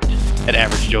on Reddit at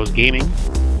Average Joe's Gaming.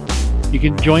 You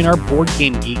can join our Board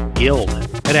Game Geek Guild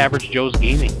at Average Joe's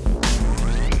Gaming.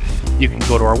 You can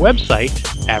go to our website,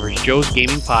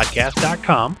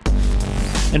 AverageJoe'sGamingPodcast.com,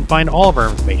 and find all of our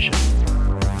information.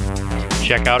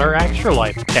 Check out our Extra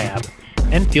Life tab,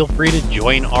 and feel free to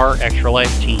join our Extra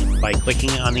Life team by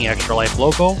clicking on the Extra Life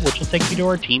logo, which will take you to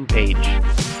our team page.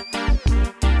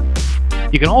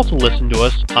 You can also listen to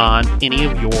us on any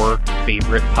of your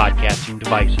favorite podcasting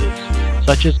devices,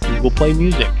 such as Google Play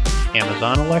Music,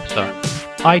 Amazon Alexa,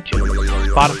 iTunes,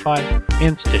 Spotify,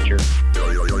 and Stitcher.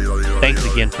 Thanks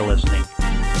again for listening.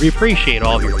 We appreciate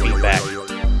all of your feedback.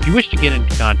 If you wish to get in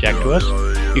contact with us,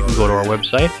 you can go to our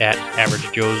website at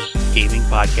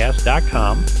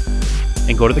AverageJoe'sGamingPodcast.com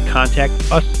and go to the Contact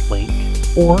Us link,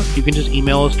 or you can just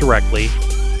email us directly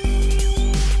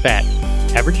at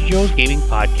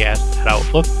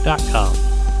AverageJoe'sGamingPodcast@Outlook.com.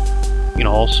 You can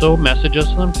also message us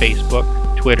on Facebook,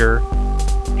 Twitter,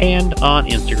 and on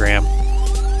Instagram.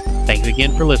 Thanks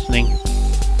again for listening.